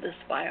this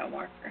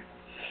biomarker.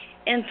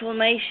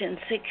 Inflammation,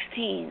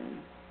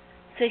 16,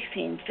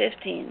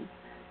 15,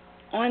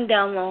 on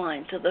down the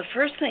line. So the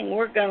first thing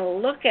we're going to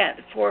look at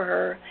for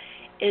her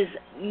is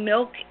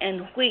milk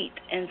and wheat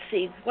and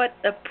see what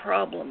the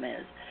problem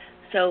is.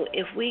 So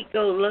if we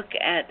go look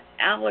at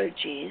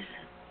allergies,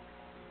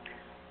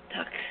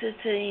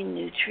 toxicity,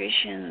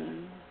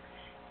 nutrition,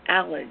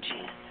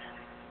 allergies,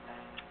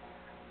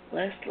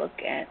 let's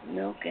look at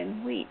milk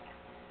and wheat.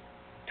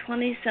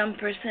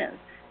 20-some%,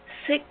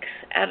 6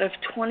 out of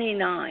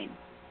 29.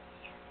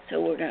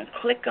 So we're going to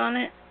click on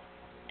it,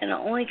 and it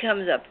only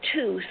comes up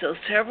 2, so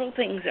several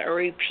things are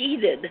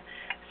repeated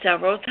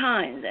several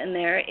times, and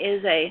there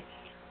is a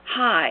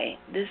high.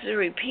 This is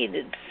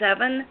repeated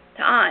 7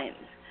 times,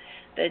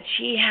 that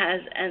she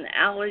has an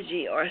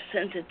allergy or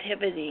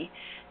sensitivity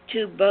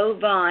to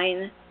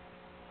bovine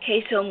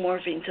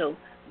casomorphine, so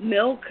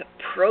milk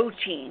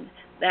protein,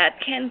 that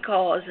can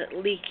cause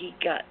leaky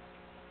gut.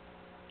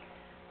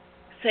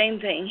 Same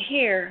thing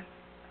here.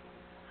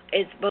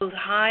 It's both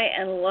high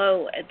and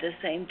low at the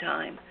same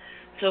time.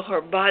 So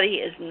her body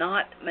is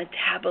not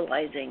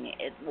metabolizing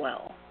it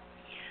well.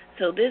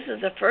 So this is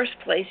the first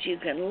place you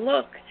can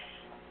look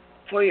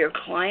for your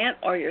client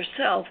or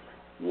yourself,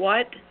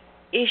 what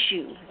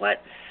issue,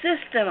 what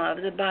system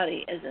of the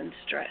body is in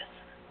stress.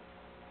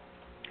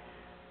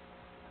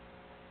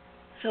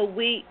 So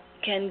we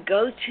can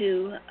go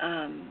to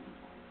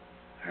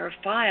her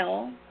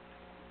file,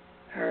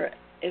 her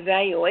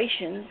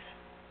evaluations.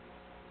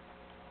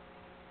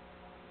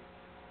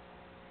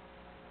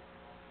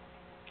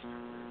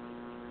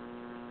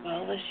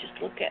 Well, let's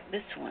just look at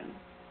this one.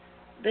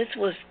 This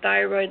was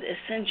Thyroid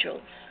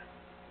Essentials.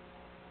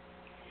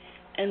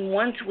 And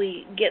once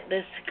we get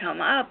this to come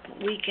up,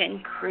 we can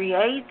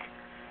create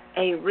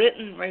a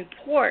written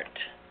report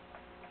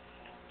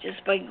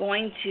just by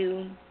going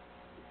to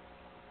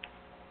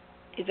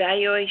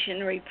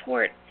Evaluation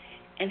Report.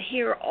 And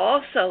here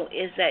also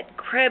is that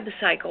Krebs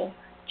cycle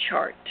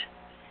chart.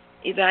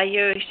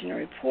 Evaluation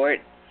Report.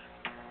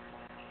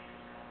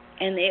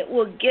 And it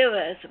will give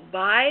us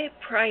by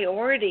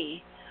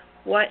priority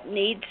what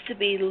needs to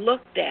be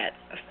looked at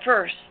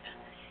first.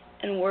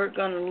 And we're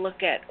going to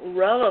look at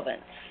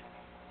relevance.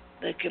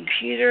 The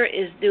computer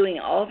is doing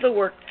all the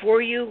work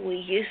for you. We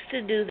used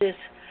to do this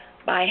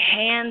by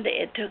hand.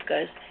 It took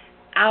us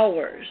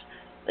hours.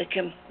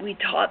 We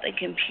taught the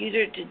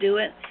computer to do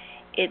it.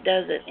 It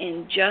does it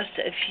in just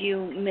a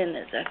few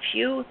minutes. A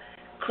few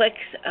clicks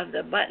of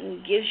the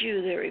button gives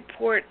you the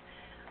report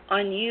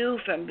on you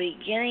from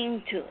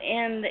beginning to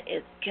end.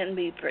 It can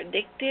be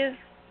predictive.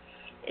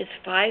 It's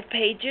 5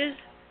 pages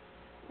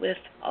with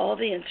all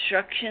the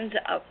instructions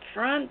up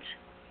front,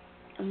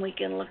 and we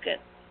can look at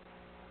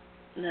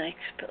the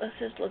next. Let's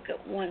just look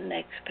at one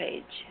next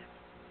page.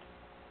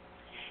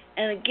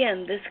 And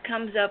again, this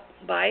comes up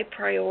by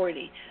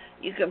priority.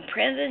 You can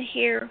print it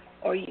here,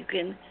 or you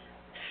can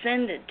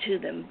send it to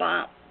them,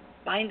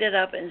 bind it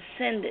up and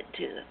send it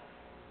to them.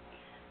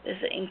 This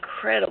is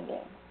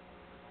incredible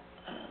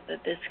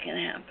that this can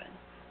happen.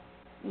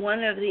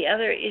 One of the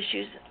other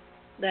issues,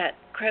 that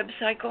Krebs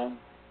cycle,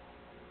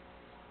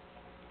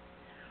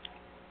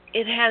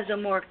 it has a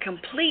more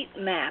complete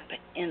map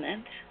in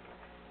it.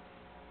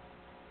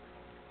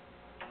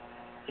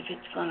 If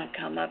it's going to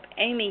come up,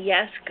 Amy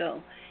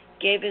Yasko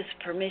gave us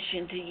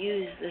permission to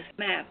use this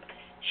map.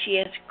 She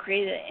has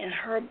created it in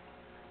her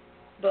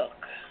book.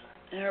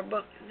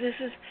 This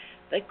is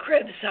the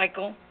Krebs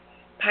cycle,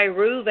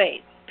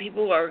 pyruvate.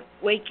 People are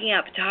waking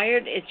up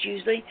tired. It's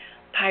usually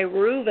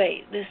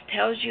pyruvate. This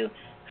tells you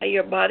how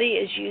your body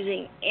is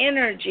using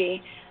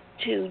energy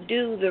to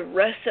do the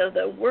rest of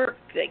the work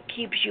that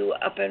keeps you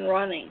up and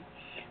running.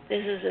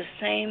 This is the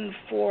same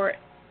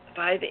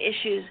 5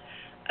 issues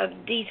of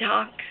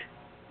detox,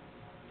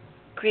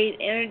 create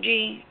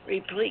energy,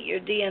 replete your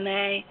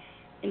DNA,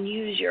 and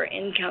use your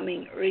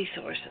incoming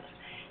resources.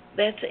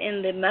 That's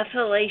in the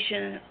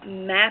methylation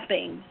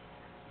mapping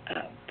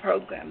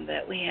program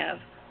that we have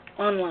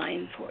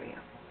online for you.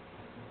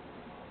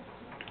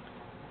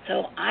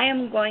 So I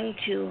am going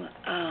to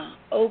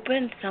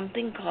open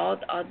something called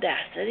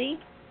Audacity.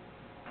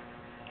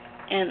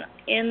 And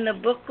in the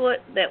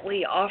booklet that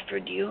we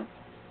offered you,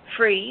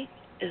 free,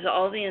 is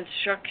all the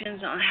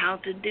instructions on how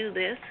to do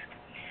this.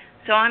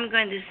 So I'm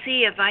going to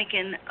see if I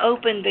can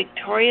open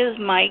Victoria's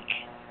mic.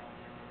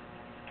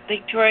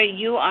 Victoria,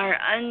 you are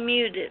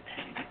unmuted.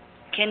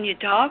 Can you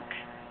talk?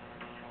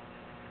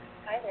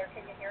 Hi there,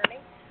 can you hear me?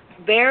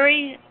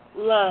 Very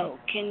low.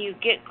 Can you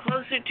get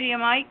closer to your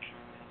mic?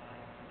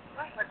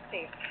 Let's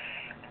see.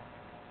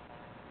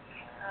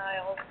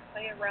 I'll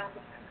play around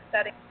with some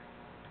settings.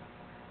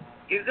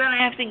 You're going to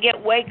have to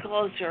get way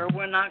closer.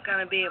 We're not going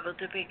to be able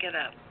to pick it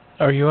up.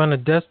 Are you on a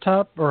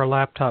desktop or a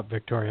laptop,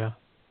 Victoria?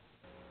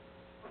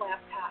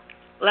 Laptop.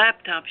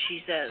 Laptop,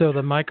 she says. So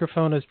the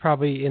microphone is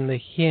probably in the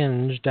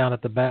hinge down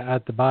at the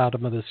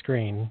bottom of the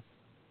screen.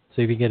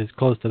 So you can get as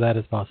close to that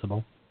as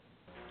possible.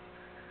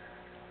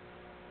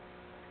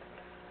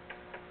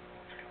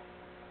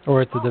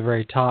 Or it's at the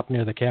very top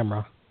near the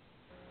camera.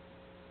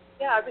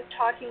 Yeah, I was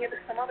talking into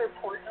some other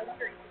port.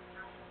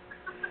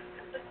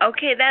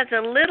 Okay, that's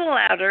a little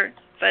louder,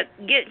 but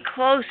get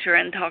closer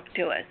and talk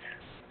to us.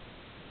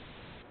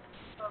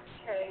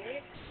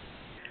 Okay.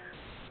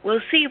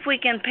 We'll see if we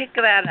can pick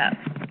that up.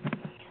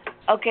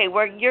 Okay,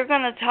 you're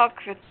going to talk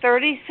for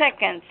 30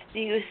 seconds. Do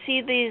you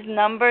see these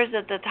numbers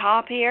at the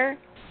top here?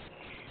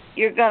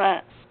 You're going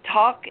to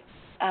talk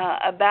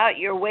about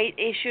your weight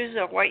issues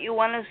or what you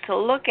want us to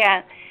look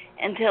at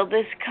until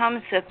this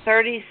comes to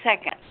 30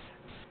 seconds.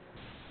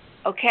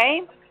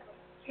 Okay?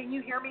 Can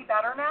you hear me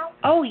better now?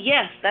 Oh,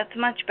 yes, that's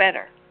much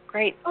better.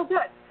 Great. Oh,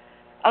 good.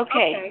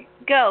 Okay,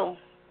 go.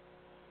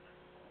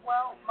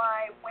 Well,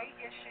 my weight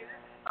issues,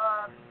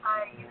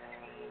 I used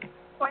to be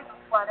quite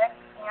athletic,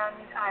 and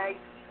I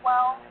eat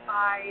well,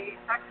 I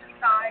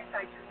exercise,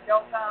 I do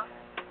yoga,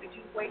 I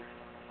do weights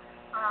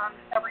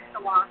every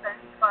so often,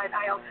 but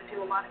I also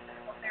do a lot of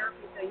physical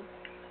therapy things.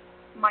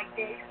 My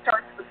day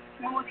starts with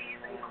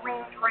smoothies and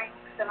green drinks,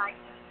 and I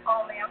eat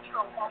all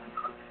natural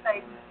home-cooked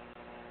things.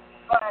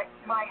 But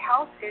my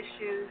health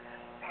issues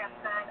have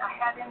been a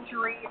head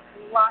injury,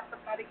 lots of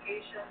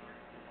medications,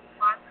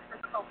 lots of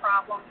physical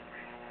problems,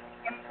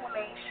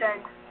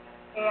 inflammation,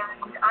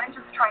 and I'm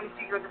just trying to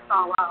figure this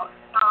all out.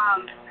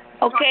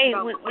 Okay,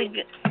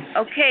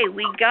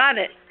 we got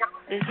it.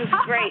 This is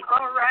great.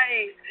 All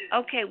right.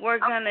 Okay, we're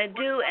going to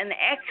do an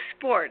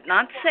export,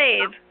 not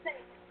save.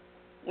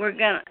 We're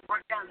going to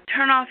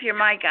turn off your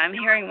mic. I'm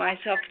hearing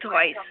myself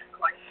twice.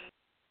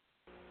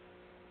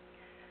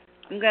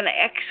 I'm going to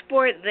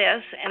export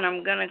this, and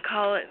I'm going to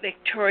call it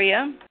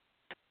Victoria.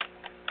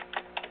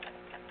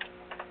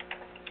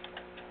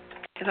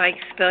 If I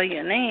spell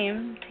your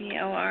name,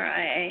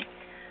 Toria,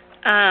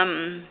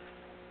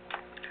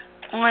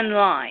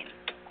 online.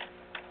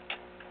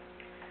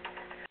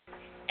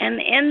 And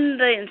in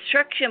the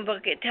instruction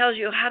book, it tells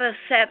you how to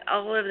set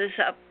all of this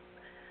up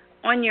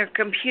on your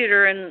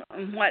computer and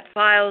what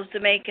files to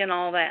make and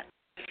all that.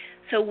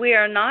 So we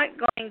are not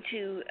going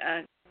to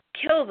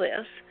kill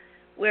this.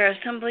 We're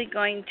simply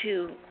going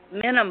to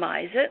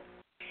minimize it.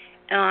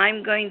 And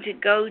I'm going to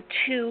go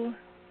to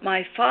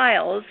my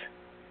files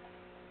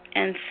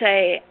and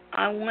say,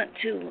 I want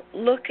to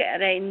look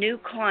at a new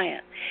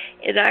client.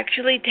 It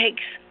actually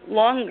takes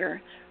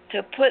longer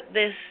to put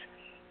this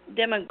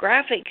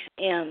demographics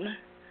in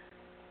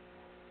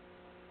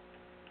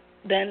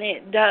than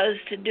it does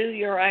to do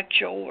your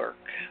actual work.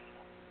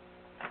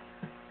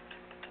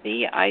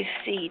 Victoria.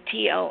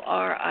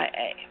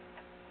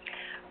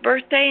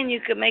 Birthday, and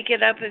you can make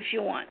it up if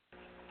you want.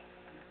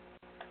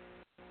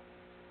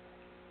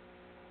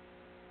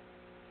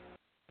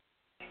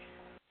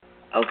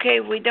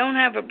 Okay, we don't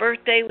have a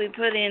birthday. We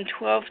put in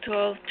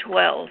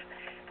 12/12/12.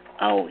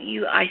 Oh,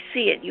 I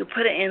see it. You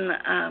put it in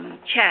the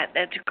chat.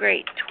 That's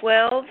great.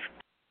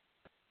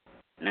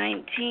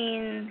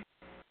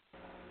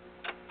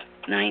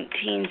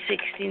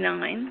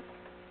 12/19/1969.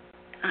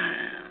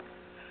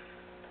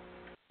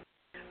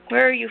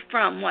 Where are you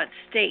from? What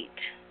state?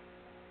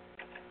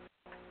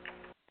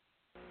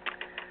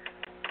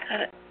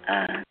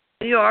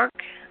 New York.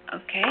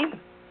 Okay.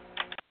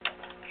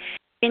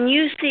 Can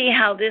you see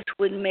how this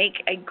would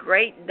make a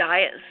great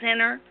diet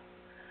center?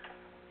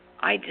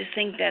 I just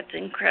think that's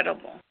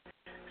incredible.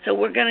 So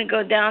we're going to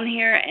go down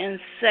here and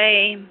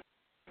say,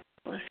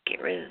 let's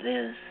get rid of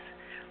this.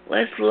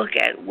 Let's look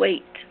at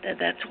weight.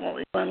 That's what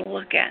we want to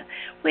look at.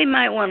 We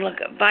might want to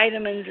look at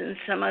vitamins and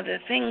some other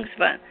things,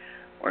 but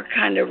we're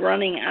kind of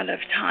running out of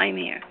time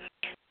here.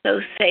 So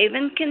save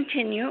and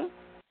continue.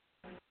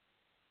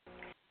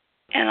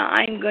 And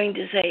I'm going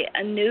to say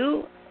a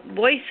new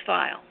voice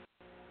file.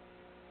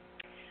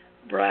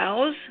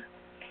 Browse.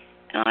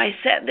 And I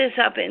set this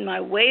up in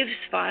my waves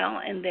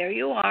file, and there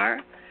you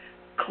are.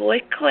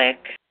 Click.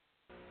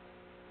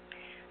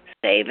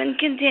 Save and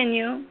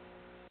continue.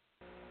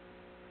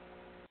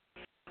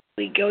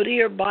 We go to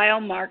your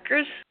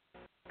biomarkers.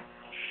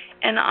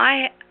 And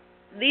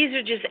these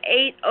are just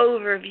 8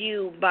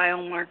 overview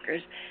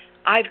biomarkers.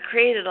 I've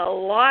created a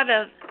lot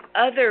of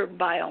other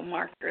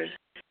biomarkers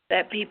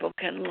that people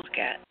can look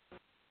at.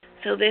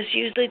 So this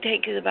usually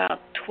takes about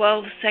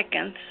 12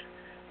 seconds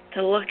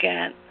to look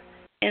at,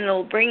 and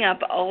it'll bring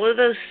up all of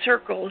those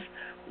circles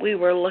we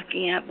were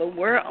looking at, but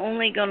we're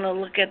only going to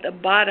look at the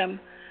bottom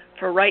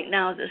for right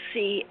now to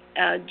see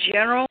a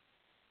general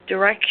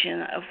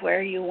direction of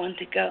where you want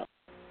to go.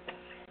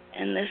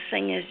 And this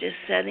thing is just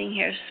sitting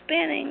here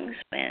spinning.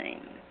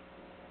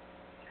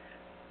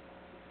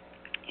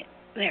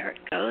 There it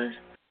goes.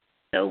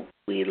 So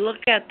we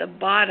look at the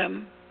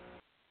bottom,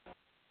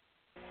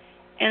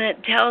 and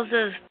it tells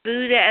us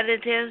food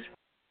additives,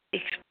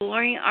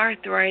 exploring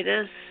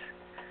arthritis,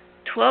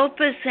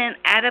 12%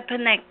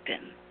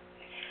 adiponectin.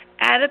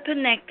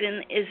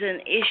 Adiponectin is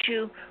an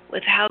issue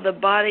with how the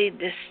body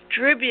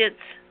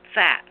distributes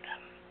fat.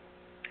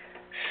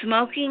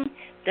 Smoking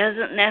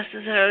doesn't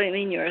necessarily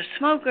mean you're a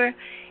smoker.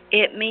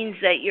 It means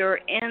that you're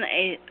in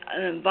an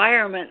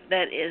environment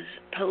that is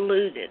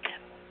polluted.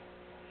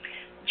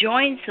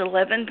 Joints,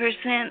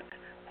 11%.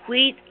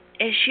 Wheat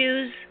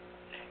issues,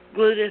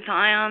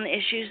 glutathione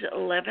issues,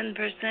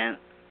 11%.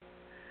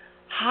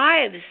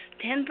 Hives,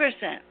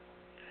 10%.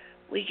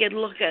 We could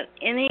look at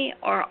any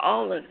or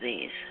all of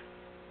these.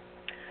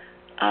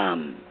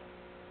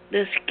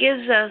 This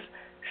gives us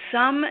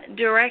some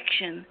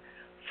direction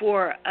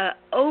for an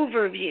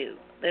overview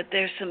that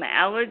there's some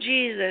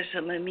allergies, there's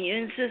some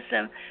immune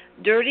system,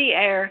 dirty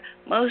air,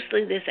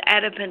 mostly this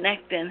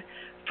adiponectin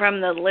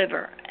from the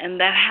liver, and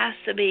that has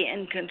to be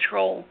in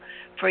control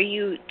for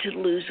you to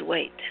lose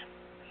weight.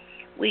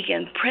 We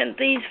can print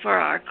these for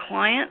our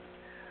client.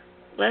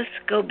 Let's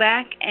go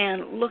back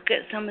and look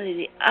at some of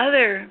the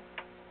other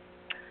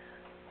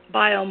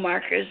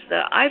biomarkers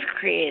that I've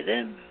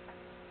created.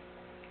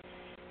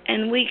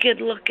 And we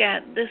could look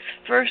at, this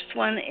first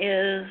one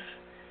is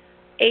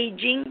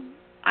aging.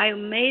 I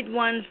made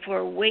one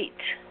for weight.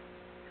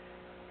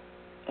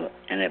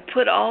 And I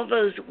put all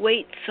those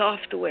weight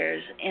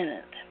softwares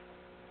in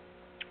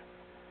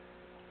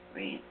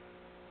it.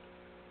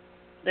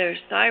 There's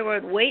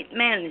thyroid weight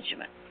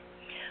management.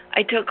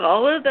 I took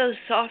all of those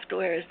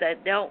softwares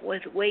that dealt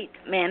with weight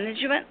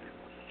management,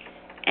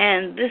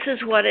 and this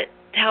is what it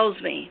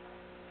tells me.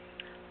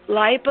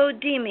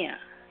 Lipodemia.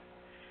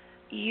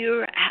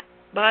 Your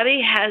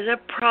body has a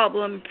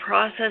problem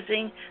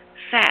processing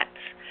fats.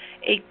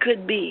 It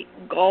could be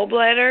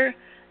gallbladder,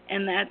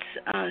 and that's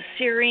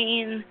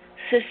serine,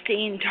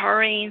 cysteine,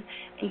 taurine,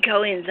 and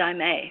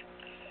coenzyme A.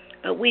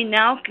 But we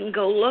now can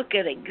go look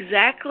at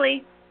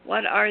exactly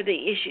what are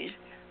the issues.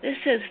 This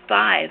is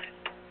 5%.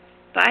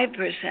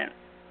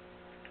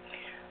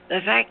 The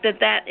fact that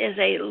that is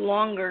a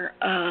longer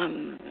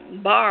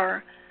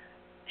bar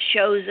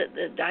shows that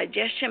the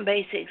digestion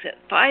basics at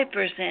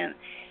 5%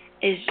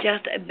 is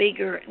just a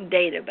bigger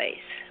database.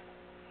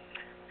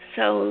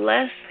 So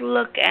let's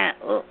look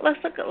at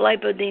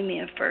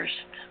lipodemia first.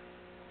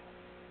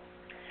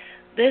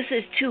 This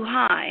is too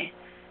high.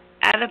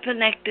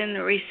 Adiponectin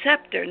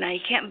receptor. Now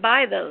you can't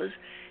buy those.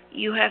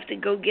 You have to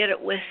go get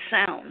it with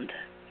sound.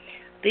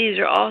 These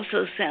are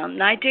also sound.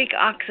 Nitric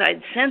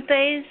oxide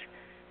synthase,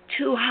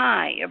 too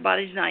high. Your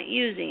body's not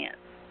using it.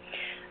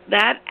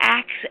 That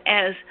acts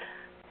as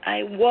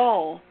a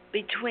wall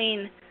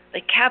between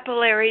the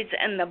capillaries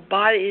and the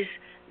body's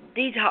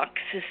detox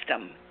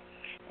system.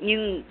 You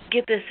can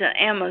get this at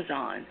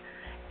Amazon.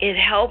 It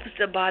helps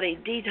the body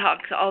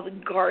detox all the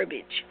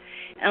garbage.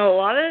 And a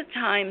lot of the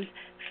times,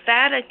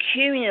 fat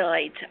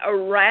accumulates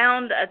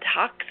around a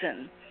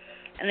toxin.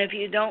 And if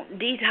you don't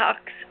detox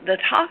the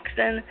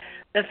toxin,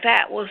 the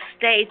fat will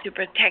stay to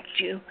protect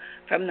you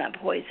from that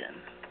poison.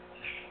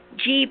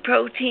 G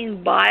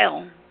protein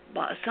bile,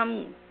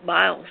 some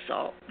bile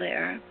salt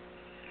there.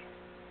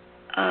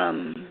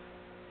 Adenyl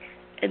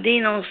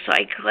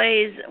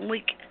cyclase,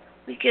 we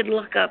could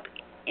look up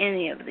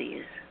any of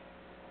these.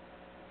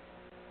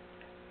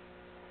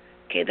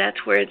 Okay,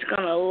 that's where it's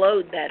going to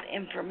load that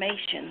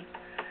information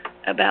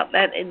about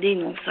that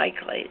adenyl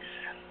cyclase.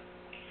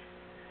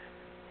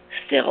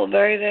 Still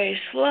very, very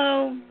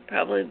slow,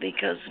 probably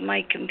because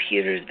my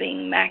computer's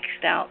being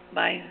maxed out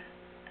by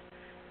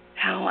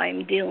how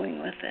I'm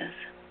dealing with this.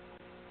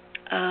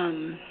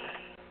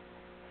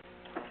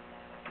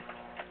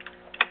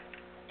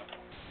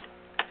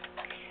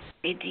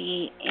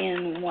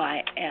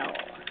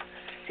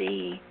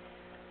 ADNYLCYLASE.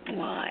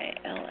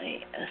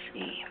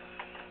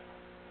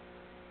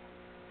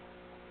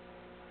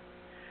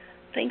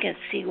 I think it's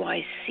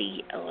CYCLASE.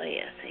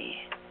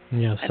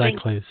 Yeah,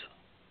 cyclase.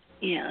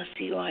 Yeah,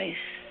 CYC.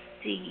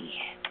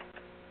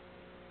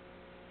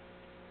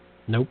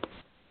 Nope.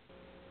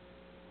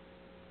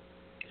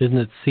 Isn't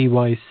it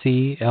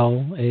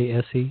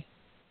CYCLASE?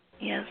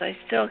 Yes, I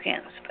still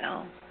can't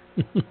spell.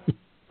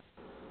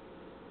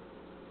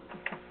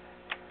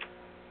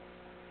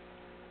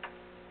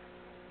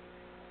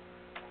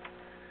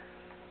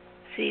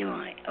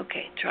 CY.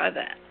 Okay, try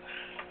that.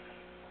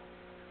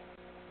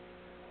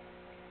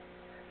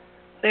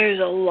 There's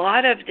a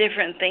lot of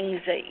different things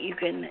that you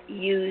can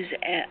use.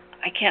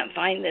 I can't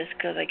find this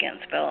because I can't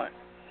spell it.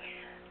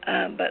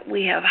 But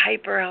we have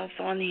HyperHealth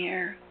on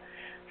here.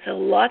 So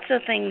lots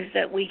of things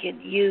that we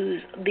could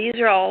use. These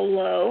are all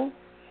low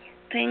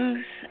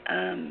things.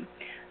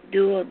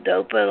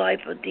 Duodopa,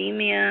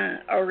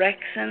 lipodemia,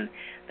 orexin.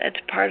 That's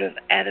part of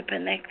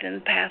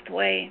adiponectin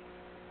pathway.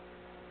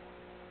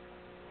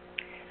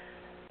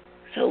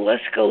 So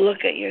let's go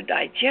look at your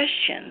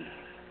digestion.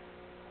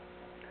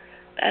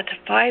 That's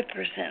 5%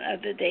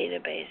 of the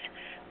database,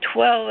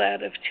 12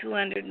 out of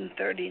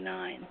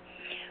 239.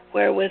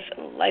 Where with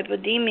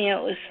lipodemia,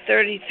 it was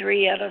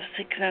 33 out of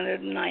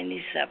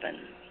 697.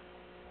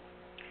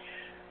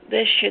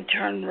 This should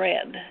turn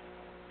red.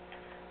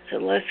 So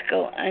let's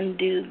go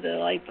undo the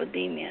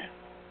lipodemia.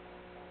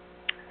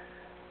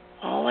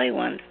 All I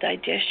want is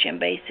digestion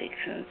basics,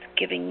 and it's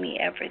giving me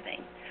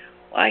everything.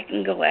 Well, I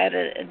can go at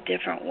it a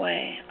different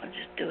way. I'll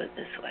just do it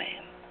this way.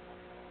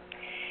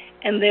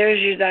 And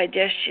there's your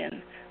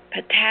digestion.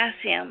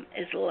 Potassium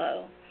is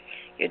low.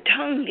 Your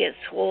tongue gets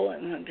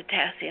swollen when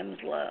potassium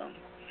is low.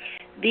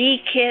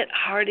 B-Kit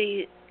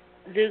Hardy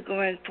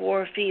Zuckerman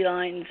 4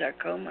 feline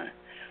sarcoma.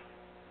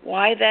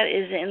 Why that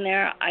is in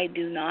there, I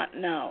do not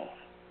know.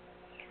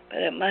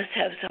 But it must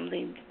have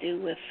something to do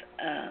with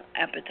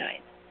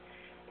appetite.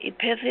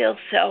 Epithelial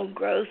cell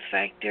growth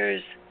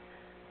factors,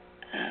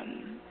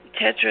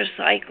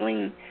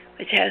 tetracycline,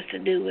 which has to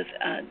do with,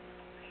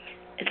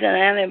 it's an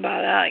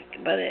antibiotic,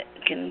 but it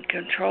can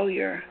control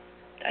your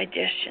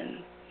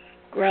digestion.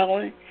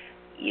 Ghrelin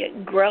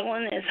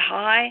is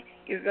high,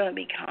 you're going to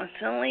be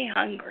constantly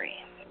hungry.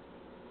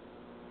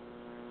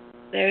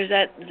 There's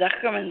that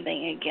Zuckerman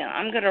thing again.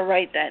 I'm going to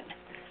write that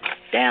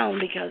down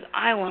because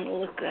I want to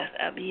look that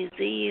up.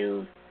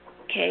 Zuckerman.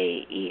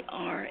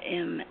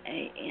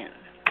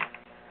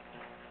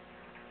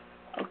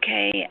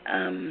 Okay,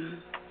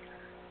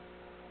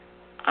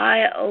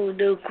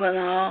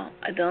 iodoquinol,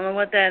 I don't know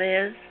what that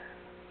is.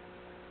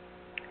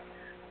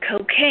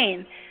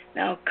 Cocaine.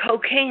 Now,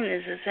 cocaine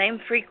is the same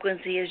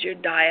frequency as your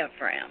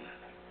diaphragm.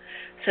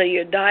 So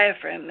your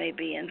diaphragm may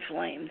be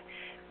inflamed.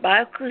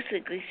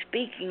 Bioacoustically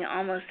speaking,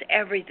 almost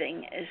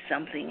everything is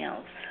something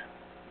else.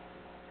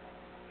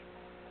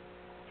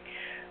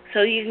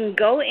 So you can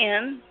go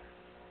in,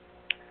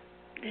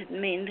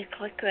 didn't mean to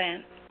click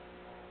that.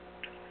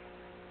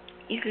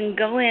 You can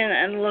go in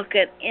and look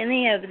at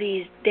any of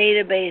these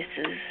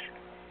databases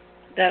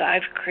that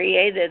I've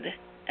created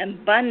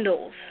and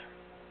bundles.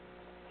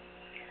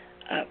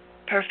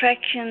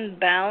 Perfection,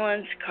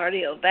 balance,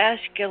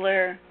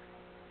 cardiovascular,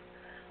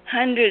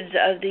 hundreds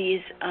of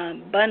these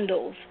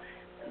bundles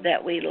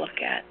that we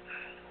look at.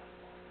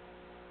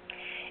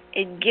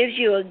 it gives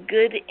you a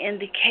good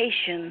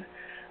indication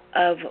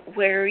of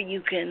where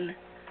you can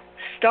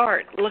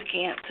start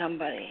looking at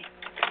somebody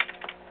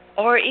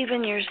or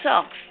even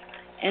yourself.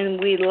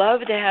 And we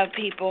love to have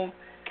people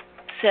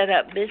set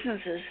up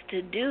businesses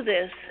to do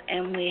this,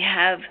 and we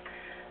have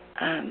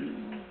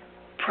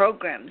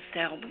programs to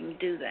help them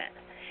do that.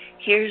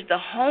 Here's the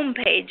home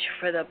page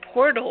for the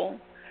portal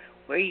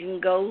where you can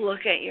go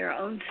look at your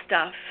own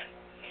stuff.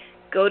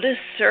 Go to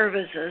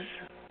services.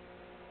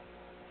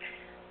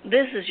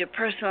 This is your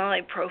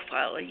personality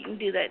profiler. You can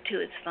do that too.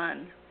 It's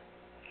fun.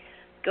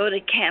 Go to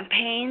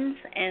campaigns,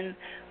 and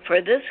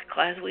for this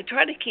class, we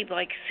try to keep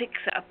like 6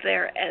 up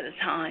there at a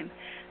time.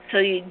 So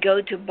you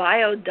go to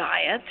Bio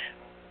Diet,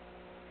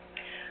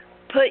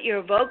 put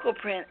your vocal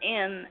print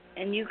in,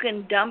 and you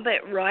can dump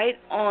it right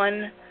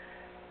on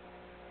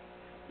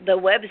the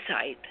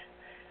website.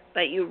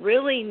 But you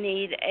really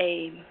need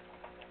a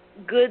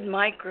good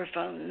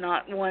microphone,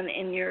 not one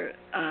in your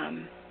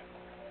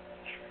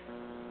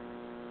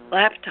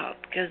laptop,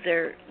 because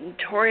they're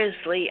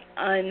notoriously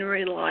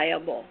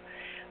unreliable.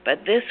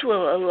 But this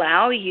will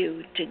allow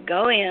you to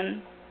go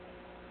in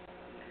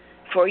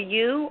for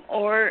you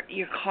or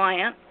your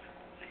client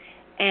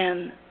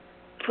and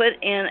put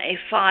in a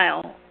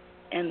file,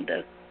 and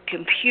the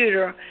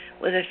computer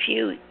with a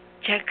few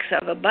checks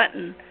of a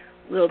button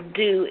will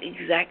do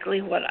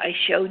exactly what I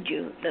showed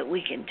you that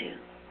we can do.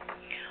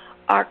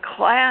 Our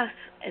class,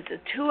 it's a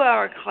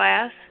 2-hour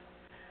class.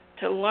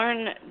 To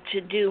learn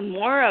to do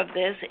more of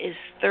this is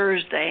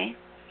Thursday.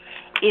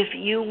 If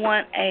you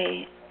want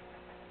a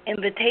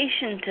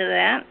invitation to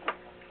that,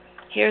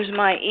 here's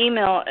my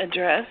email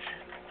address,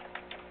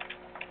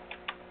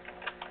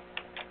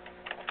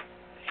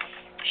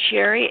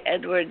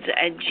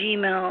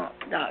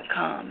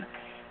 SherryEdwards@gmail.com,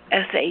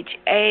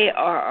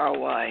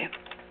 SHARRY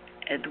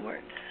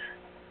Edwards.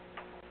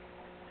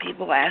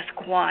 People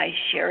ask why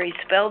Sherry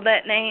spelled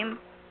that name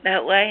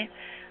that way.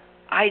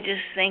 I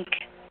just think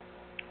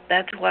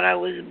that's what I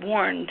was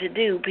born to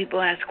do.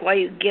 People ask why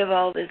you give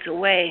all this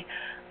away.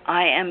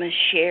 I am a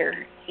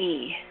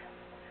share-e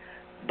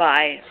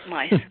by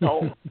my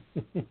soul.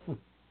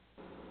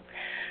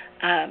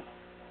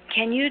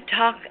 Can you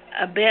talk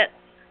a bit,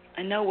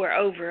 I know we're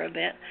over a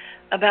bit,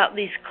 about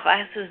these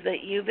classes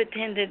that you've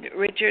attended,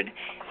 Richard,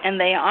 and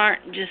they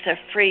aren't just a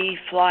free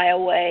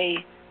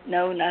fly-away,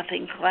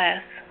 know-nothing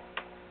class?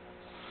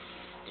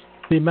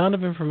 The amount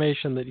of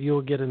information that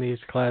you'll get in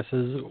these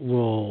classes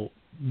will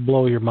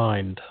blow your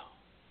mind.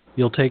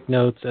 You'll take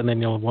notes, and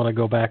then you'll want to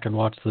go back and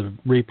watch the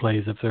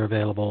replays if they're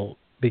available,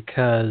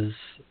 because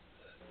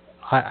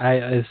I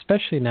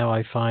especially now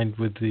I find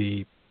with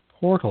the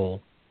portal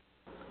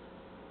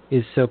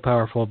is so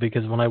powerful,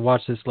 because when I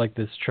watch this, like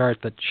this chart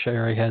that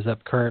Sherry has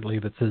up currently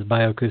that says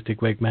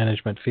bioacoustic wake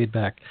management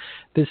feedback,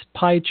 this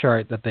pie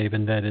chart that they've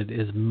invented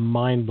is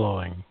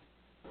mind-blowing.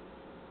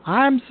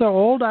 I'm so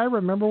old, I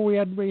remember we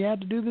had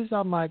to do this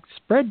on like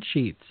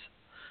spreadsheets.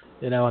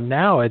 And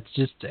now it's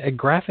just a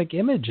graphic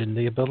image, and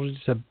the ability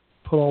to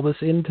put all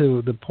this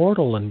into the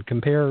portal and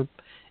compare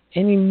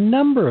any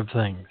number of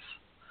things.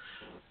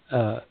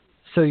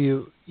 So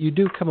you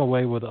do come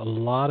away with a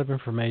lot of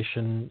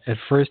information. At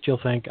first you'll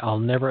think, I'll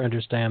never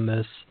understand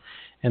this,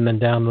 and then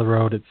down the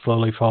road it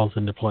slowly falls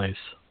into place.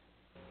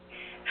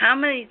 How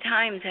many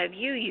times have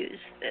you used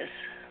this?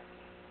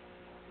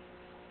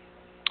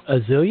 A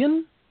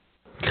zillion?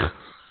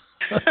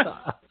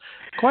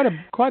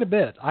 Quite a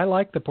bit. I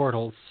like the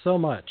portal so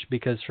much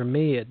because for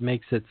me it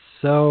makes it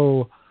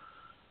so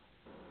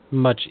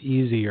much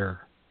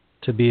easier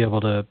to be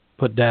able to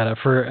put data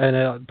for,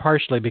 and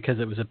partially because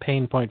it was a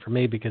pain point for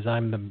me because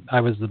I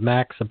was the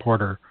Mac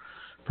supporter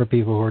for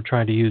people who were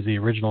trying to use the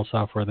original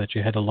software that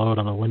you had to load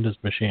on a Windows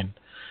machine.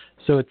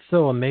 So it's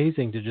so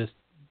amazing to just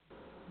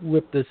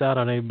whip this out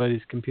on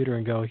anybody's computer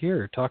and go,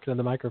 here, talk to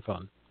the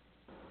microphone.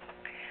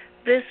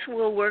 This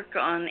will work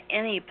on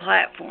any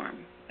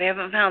platform. We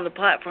haven't found the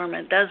platform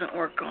it doesn't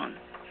work on.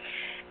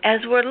 As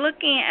we're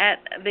looking at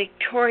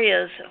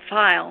Victoria's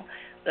file,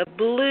 the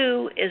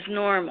blue is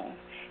normal.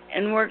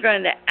 And we're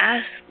going to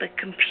ask the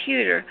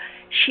computer,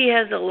 she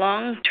has a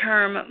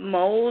long-term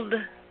mold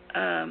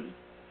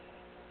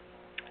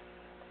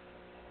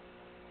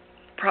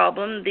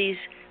problem. These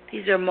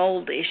are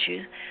mold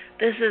issues.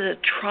 This is a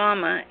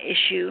trauma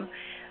issue.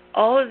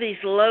 All of these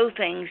low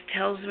things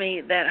tells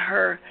me that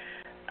her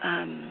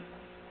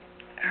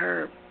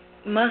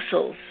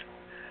muscles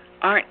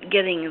aren't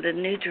getting the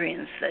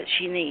nutrients that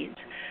she needs.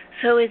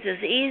 So it's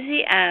as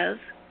easy as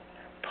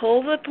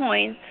pull the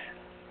points,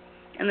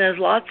 and there's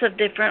lots of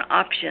different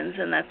options,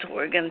 and that's what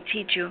we're going to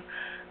teach you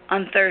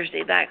on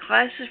Thursday. That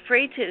class is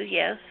free too,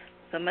 yes.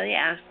 Somebody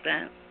asked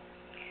that.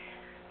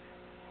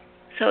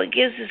 So it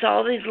gives us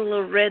all these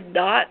little red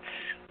dots,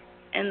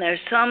 and there's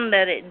some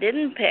that it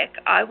didn't pick.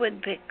 I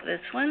would pick this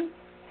one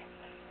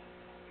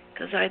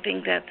because I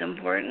think that's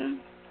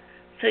important.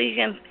 So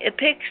it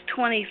picks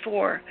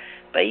 24,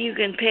 but you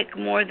can pick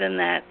more than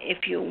that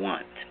if you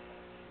want.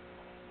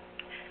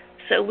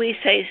 So we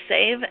say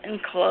save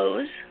and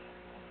close.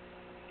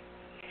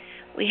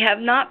 We have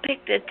not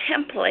picked a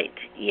template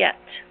yet.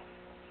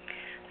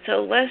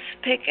 So let's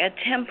pick a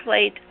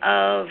template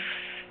of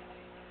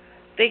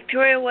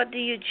Victoria. What do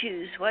you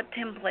choose? What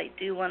template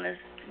do you want us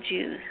to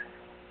choose?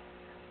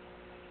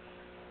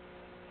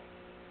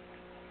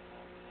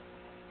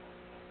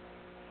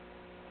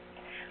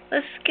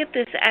 Let's skip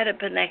this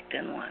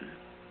adiponectin one.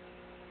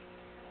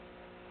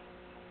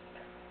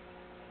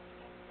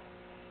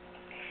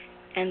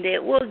 And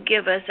it will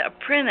give us a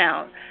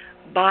printout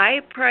by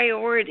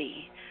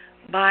priority,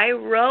 by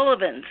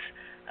relevance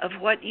of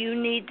what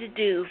you need to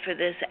do for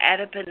this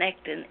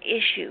adiponectin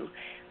issue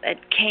that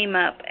came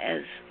up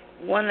as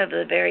one of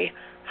the very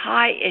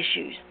high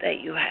issues that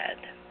you had.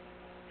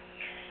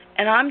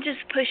 And I'm just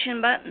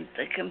pushing buttons.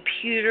 The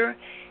computer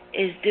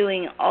is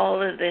doing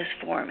all of this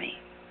for me.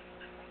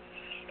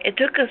 It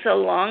took us a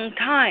long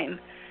time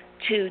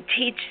to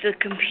teach the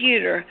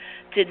computer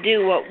to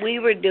do what we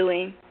were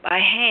doing by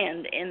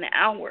hand in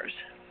hours.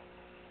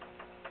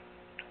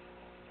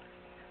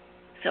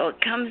 So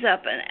it comes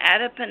up an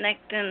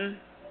adiponectin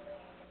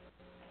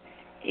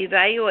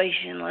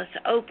evaluation. Let's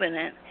open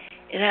it.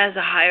 It has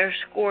a higher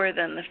score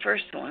than the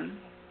first one.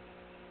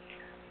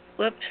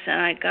 Whoops,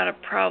 and I got a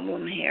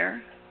problem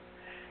here.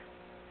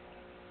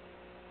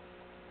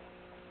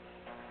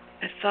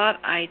 I thought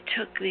I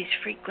took these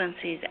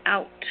frequencies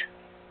out.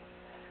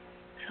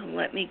 So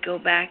let me go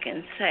back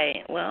and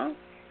say, well,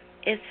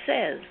 it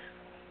says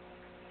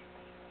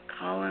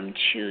column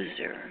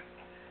chooser.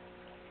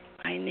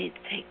 I need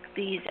to take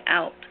these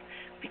out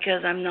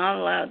because I'm not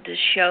allowed to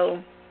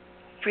show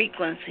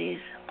frequencies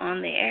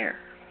on the air.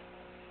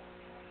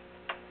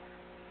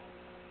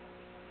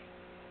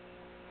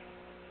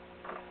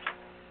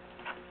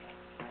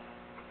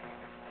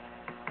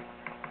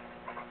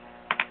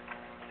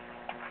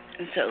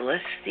 And so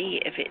let's see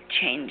if it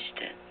changed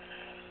it.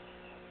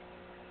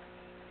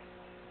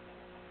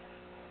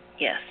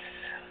 Yes.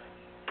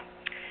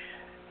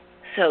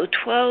 So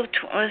 12,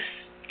 let's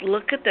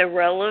look at the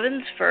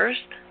relevance first.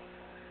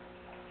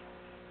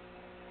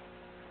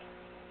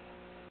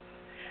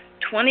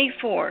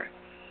 24,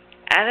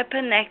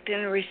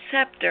 adiponectin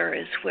receptor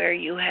is where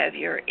you have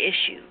your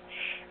issue.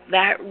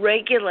 That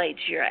regulates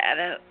your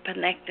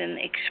adiponectin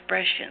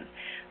expression.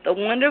 The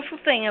wonderful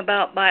thing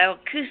about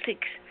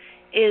bioacoustics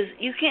is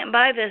you can't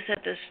buy this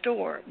at the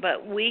store,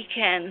 but we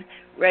can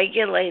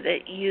regulate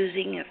it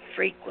using a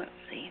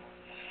frequency.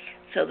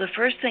 So the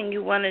first thing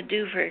you want to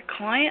do for your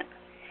client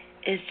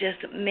is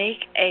just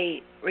make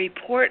a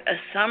report, a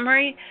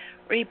summary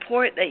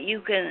report that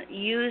you can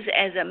use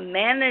as a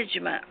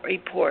management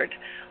report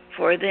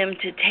for them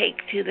to take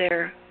to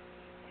their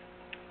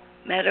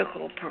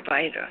medical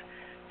provider.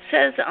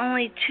 Says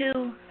only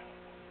 2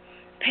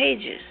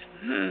 pages.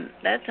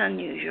 That's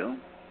unusual.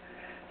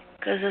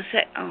 Because I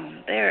said, oh,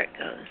 there it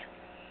goes.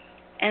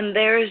 And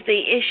there's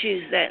the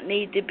issues that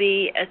need to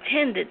be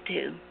attended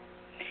to.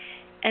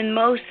 And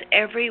most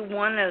every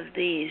one of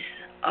these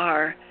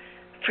are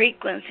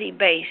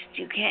frequency-based.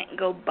 You can't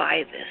go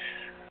buy this.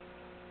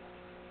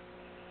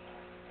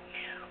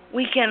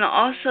 We can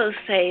also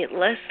say,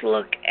 let's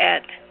look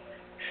at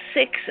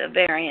 6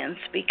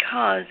 variants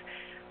because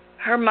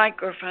her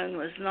microphone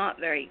was not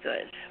very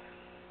good.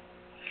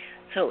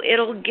 So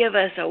it'll give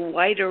us a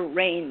wider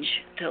range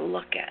to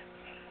look at.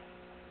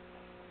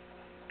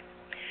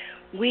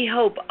 We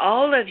hope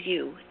all of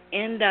you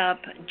end up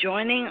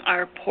joining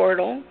our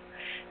portal,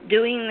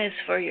 doing this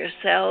for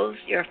yourselves,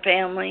 your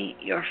family,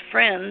 your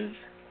friends.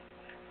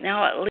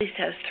 Now at least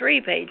has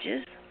 3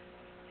 pages.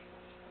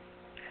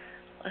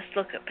 Let's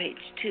look at page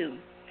 2.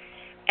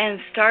 And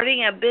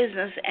starting a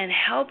business and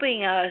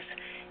helping us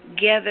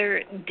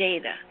gather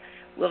data.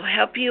 We'll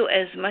help you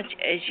as much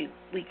as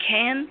we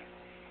can,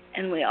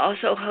 and we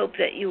also hope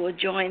that you will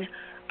join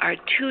our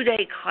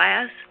 2-day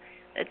class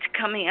that's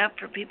coming up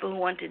for people who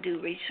want to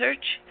do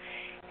research,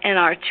 and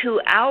our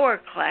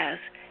 2-hour class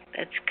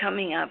that's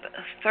coming up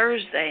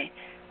Thursday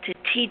to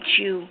teach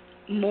you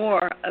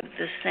more of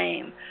the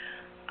same.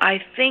 I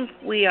think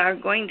we are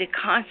going to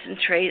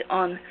concentrate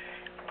on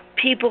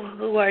people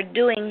who are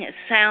doing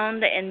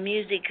sound and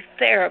music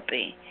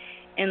therapy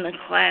in the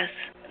class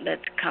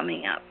that's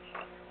coming up.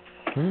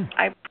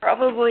 I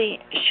probably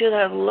should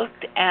have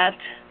looked at,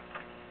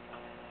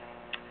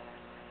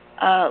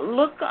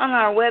 look on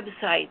our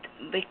website,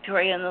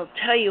 Victoria, and they'll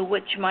tell you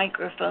which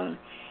microphone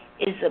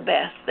is the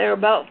best. They're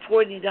about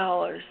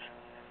 $40,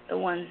 the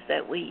ones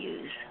that we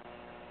use.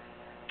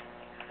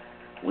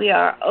 We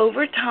are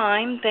over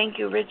time. Thank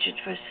you, Richard,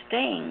 for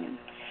staying.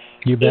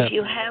 You bet.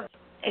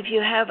 If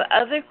you have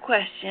other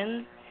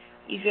questions,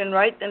 you can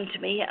write them to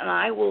me, and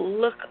I will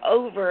look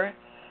over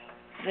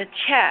the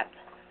chat.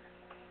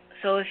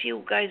 So if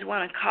you guys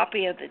want a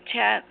copy of the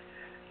chat,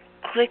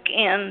 click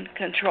in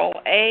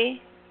Control-A,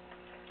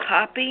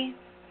 copy,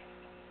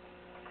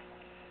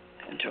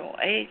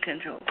 Control-A,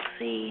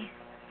 Control-C.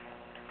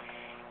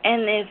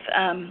 And if,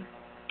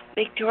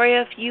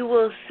 Victoria, if you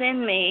will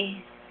send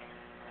me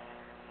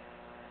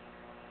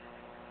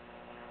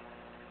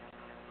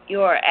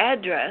your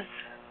address,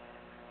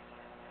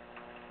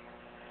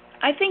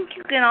 I think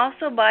you can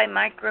also buy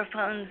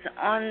microphones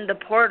on the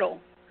portal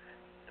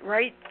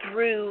right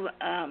through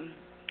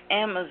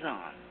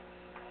Amazon.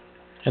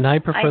 And I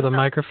prefer the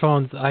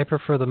microphones. I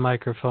prefer the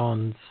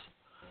microphones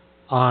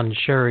on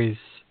Sherry's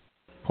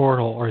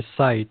portal or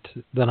site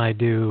than I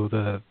do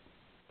the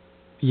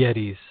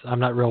Yetis. I'm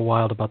not real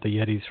wild about the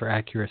Yetis for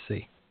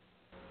accuracy.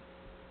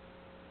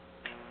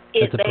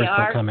 That's a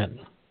personal comment.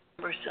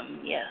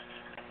 Cumbersome, yes.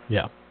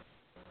 Yeah.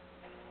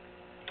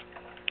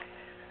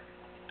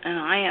 And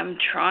I am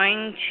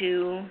trying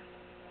to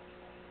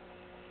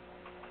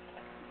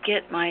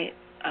get my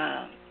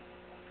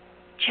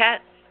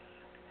chat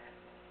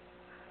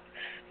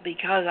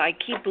because I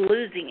keep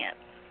losing it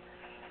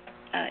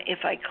if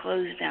I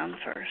close down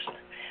first.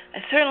 I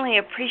certainly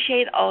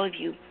appreciate all of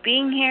you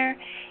being here.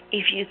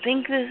 If you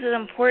think this is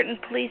important,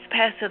 please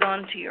pass it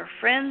on to your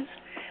friends.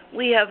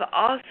 We have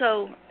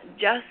also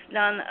just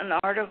done an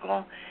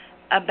article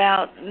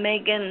about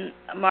Meghan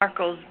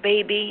Markle's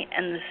baby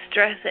and the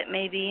stress it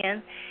may be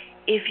in.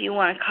 If you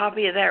want a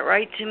copy of that,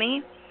 write to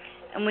me.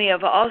 And we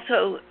have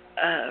also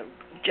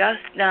just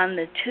done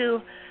the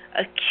 2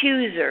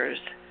 accusers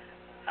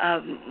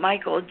of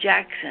Michael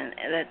Jackson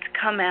that's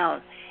come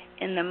out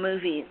in the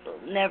movie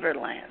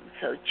Neverland.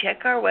 So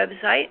check our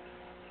website.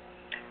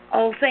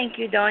 Oh, thank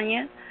you,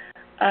 Danya.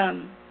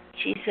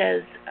 She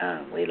says,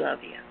 we love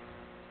you.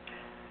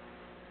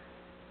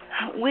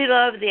 We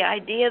love the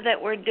idea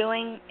that we're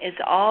doing. It's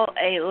all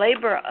a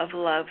labor of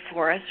love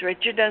for us.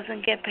 Richard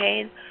doesn't get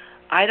paid.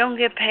 I don't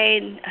get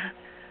paid.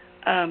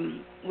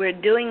 We're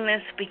doing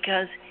this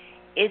because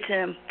it's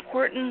an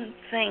important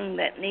thing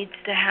that needs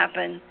to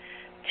happen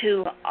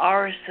to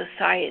our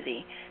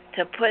society,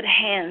 to put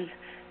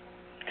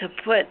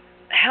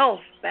health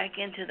back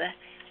into the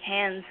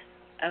hands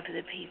of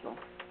the people.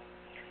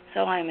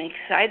 So I'm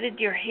excited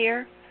you're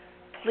here.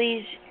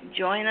 Please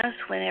join us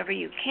whenever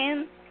you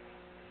can.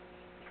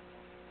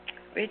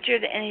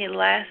 Richard, any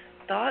last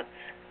thoughts?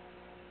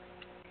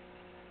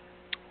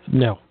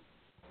 No.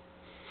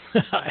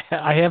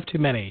 I have too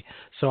many,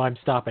 so I'm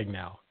stopping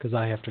now because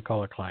I have to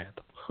call a client.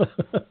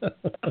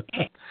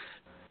 Okay.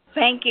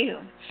 Thank you.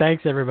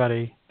 Thanks,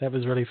 everybody. That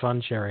was really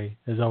fun, Sherry.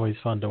 It's always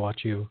fun to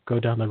watch you go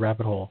down the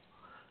rabbit hole,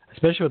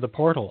 especially with the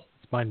portal.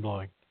 It's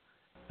mind-blowing.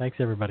 Thanks,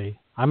 everybody.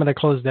 I'm going to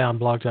close down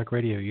Blog Talk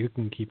Radio. You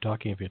can keep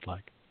talking if you'd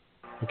like.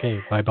 Okay,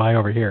 bye-bye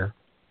over here.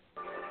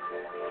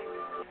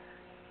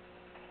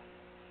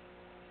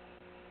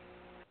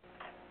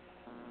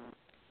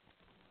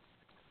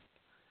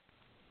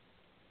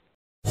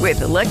 With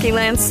the Lucky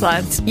Land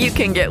Slots, you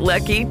can get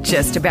lucky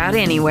just about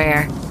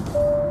anywhere.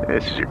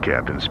 This is your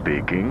captain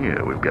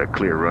speaking. We've got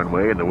clear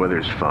runway and the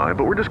weather's fine,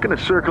 but we're just going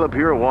to circle up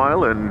here a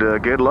while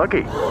and get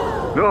lucky.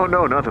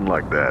 No, nothing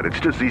like that. It's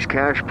just these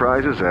cash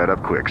prizes add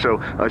up quick. So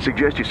I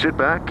suggest you sit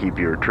back, keep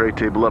your tray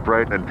table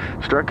upright, and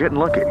start getting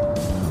lucky.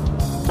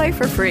 Play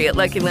for free at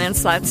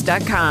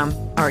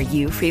LuckyLandSlots.com. Are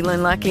you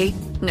feeling lucky?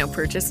 No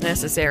purchase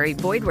necessary.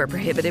 Void where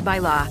prohibited by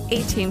law.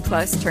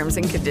 18+ terms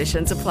and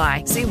conditions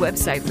apply. See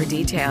website for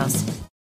details.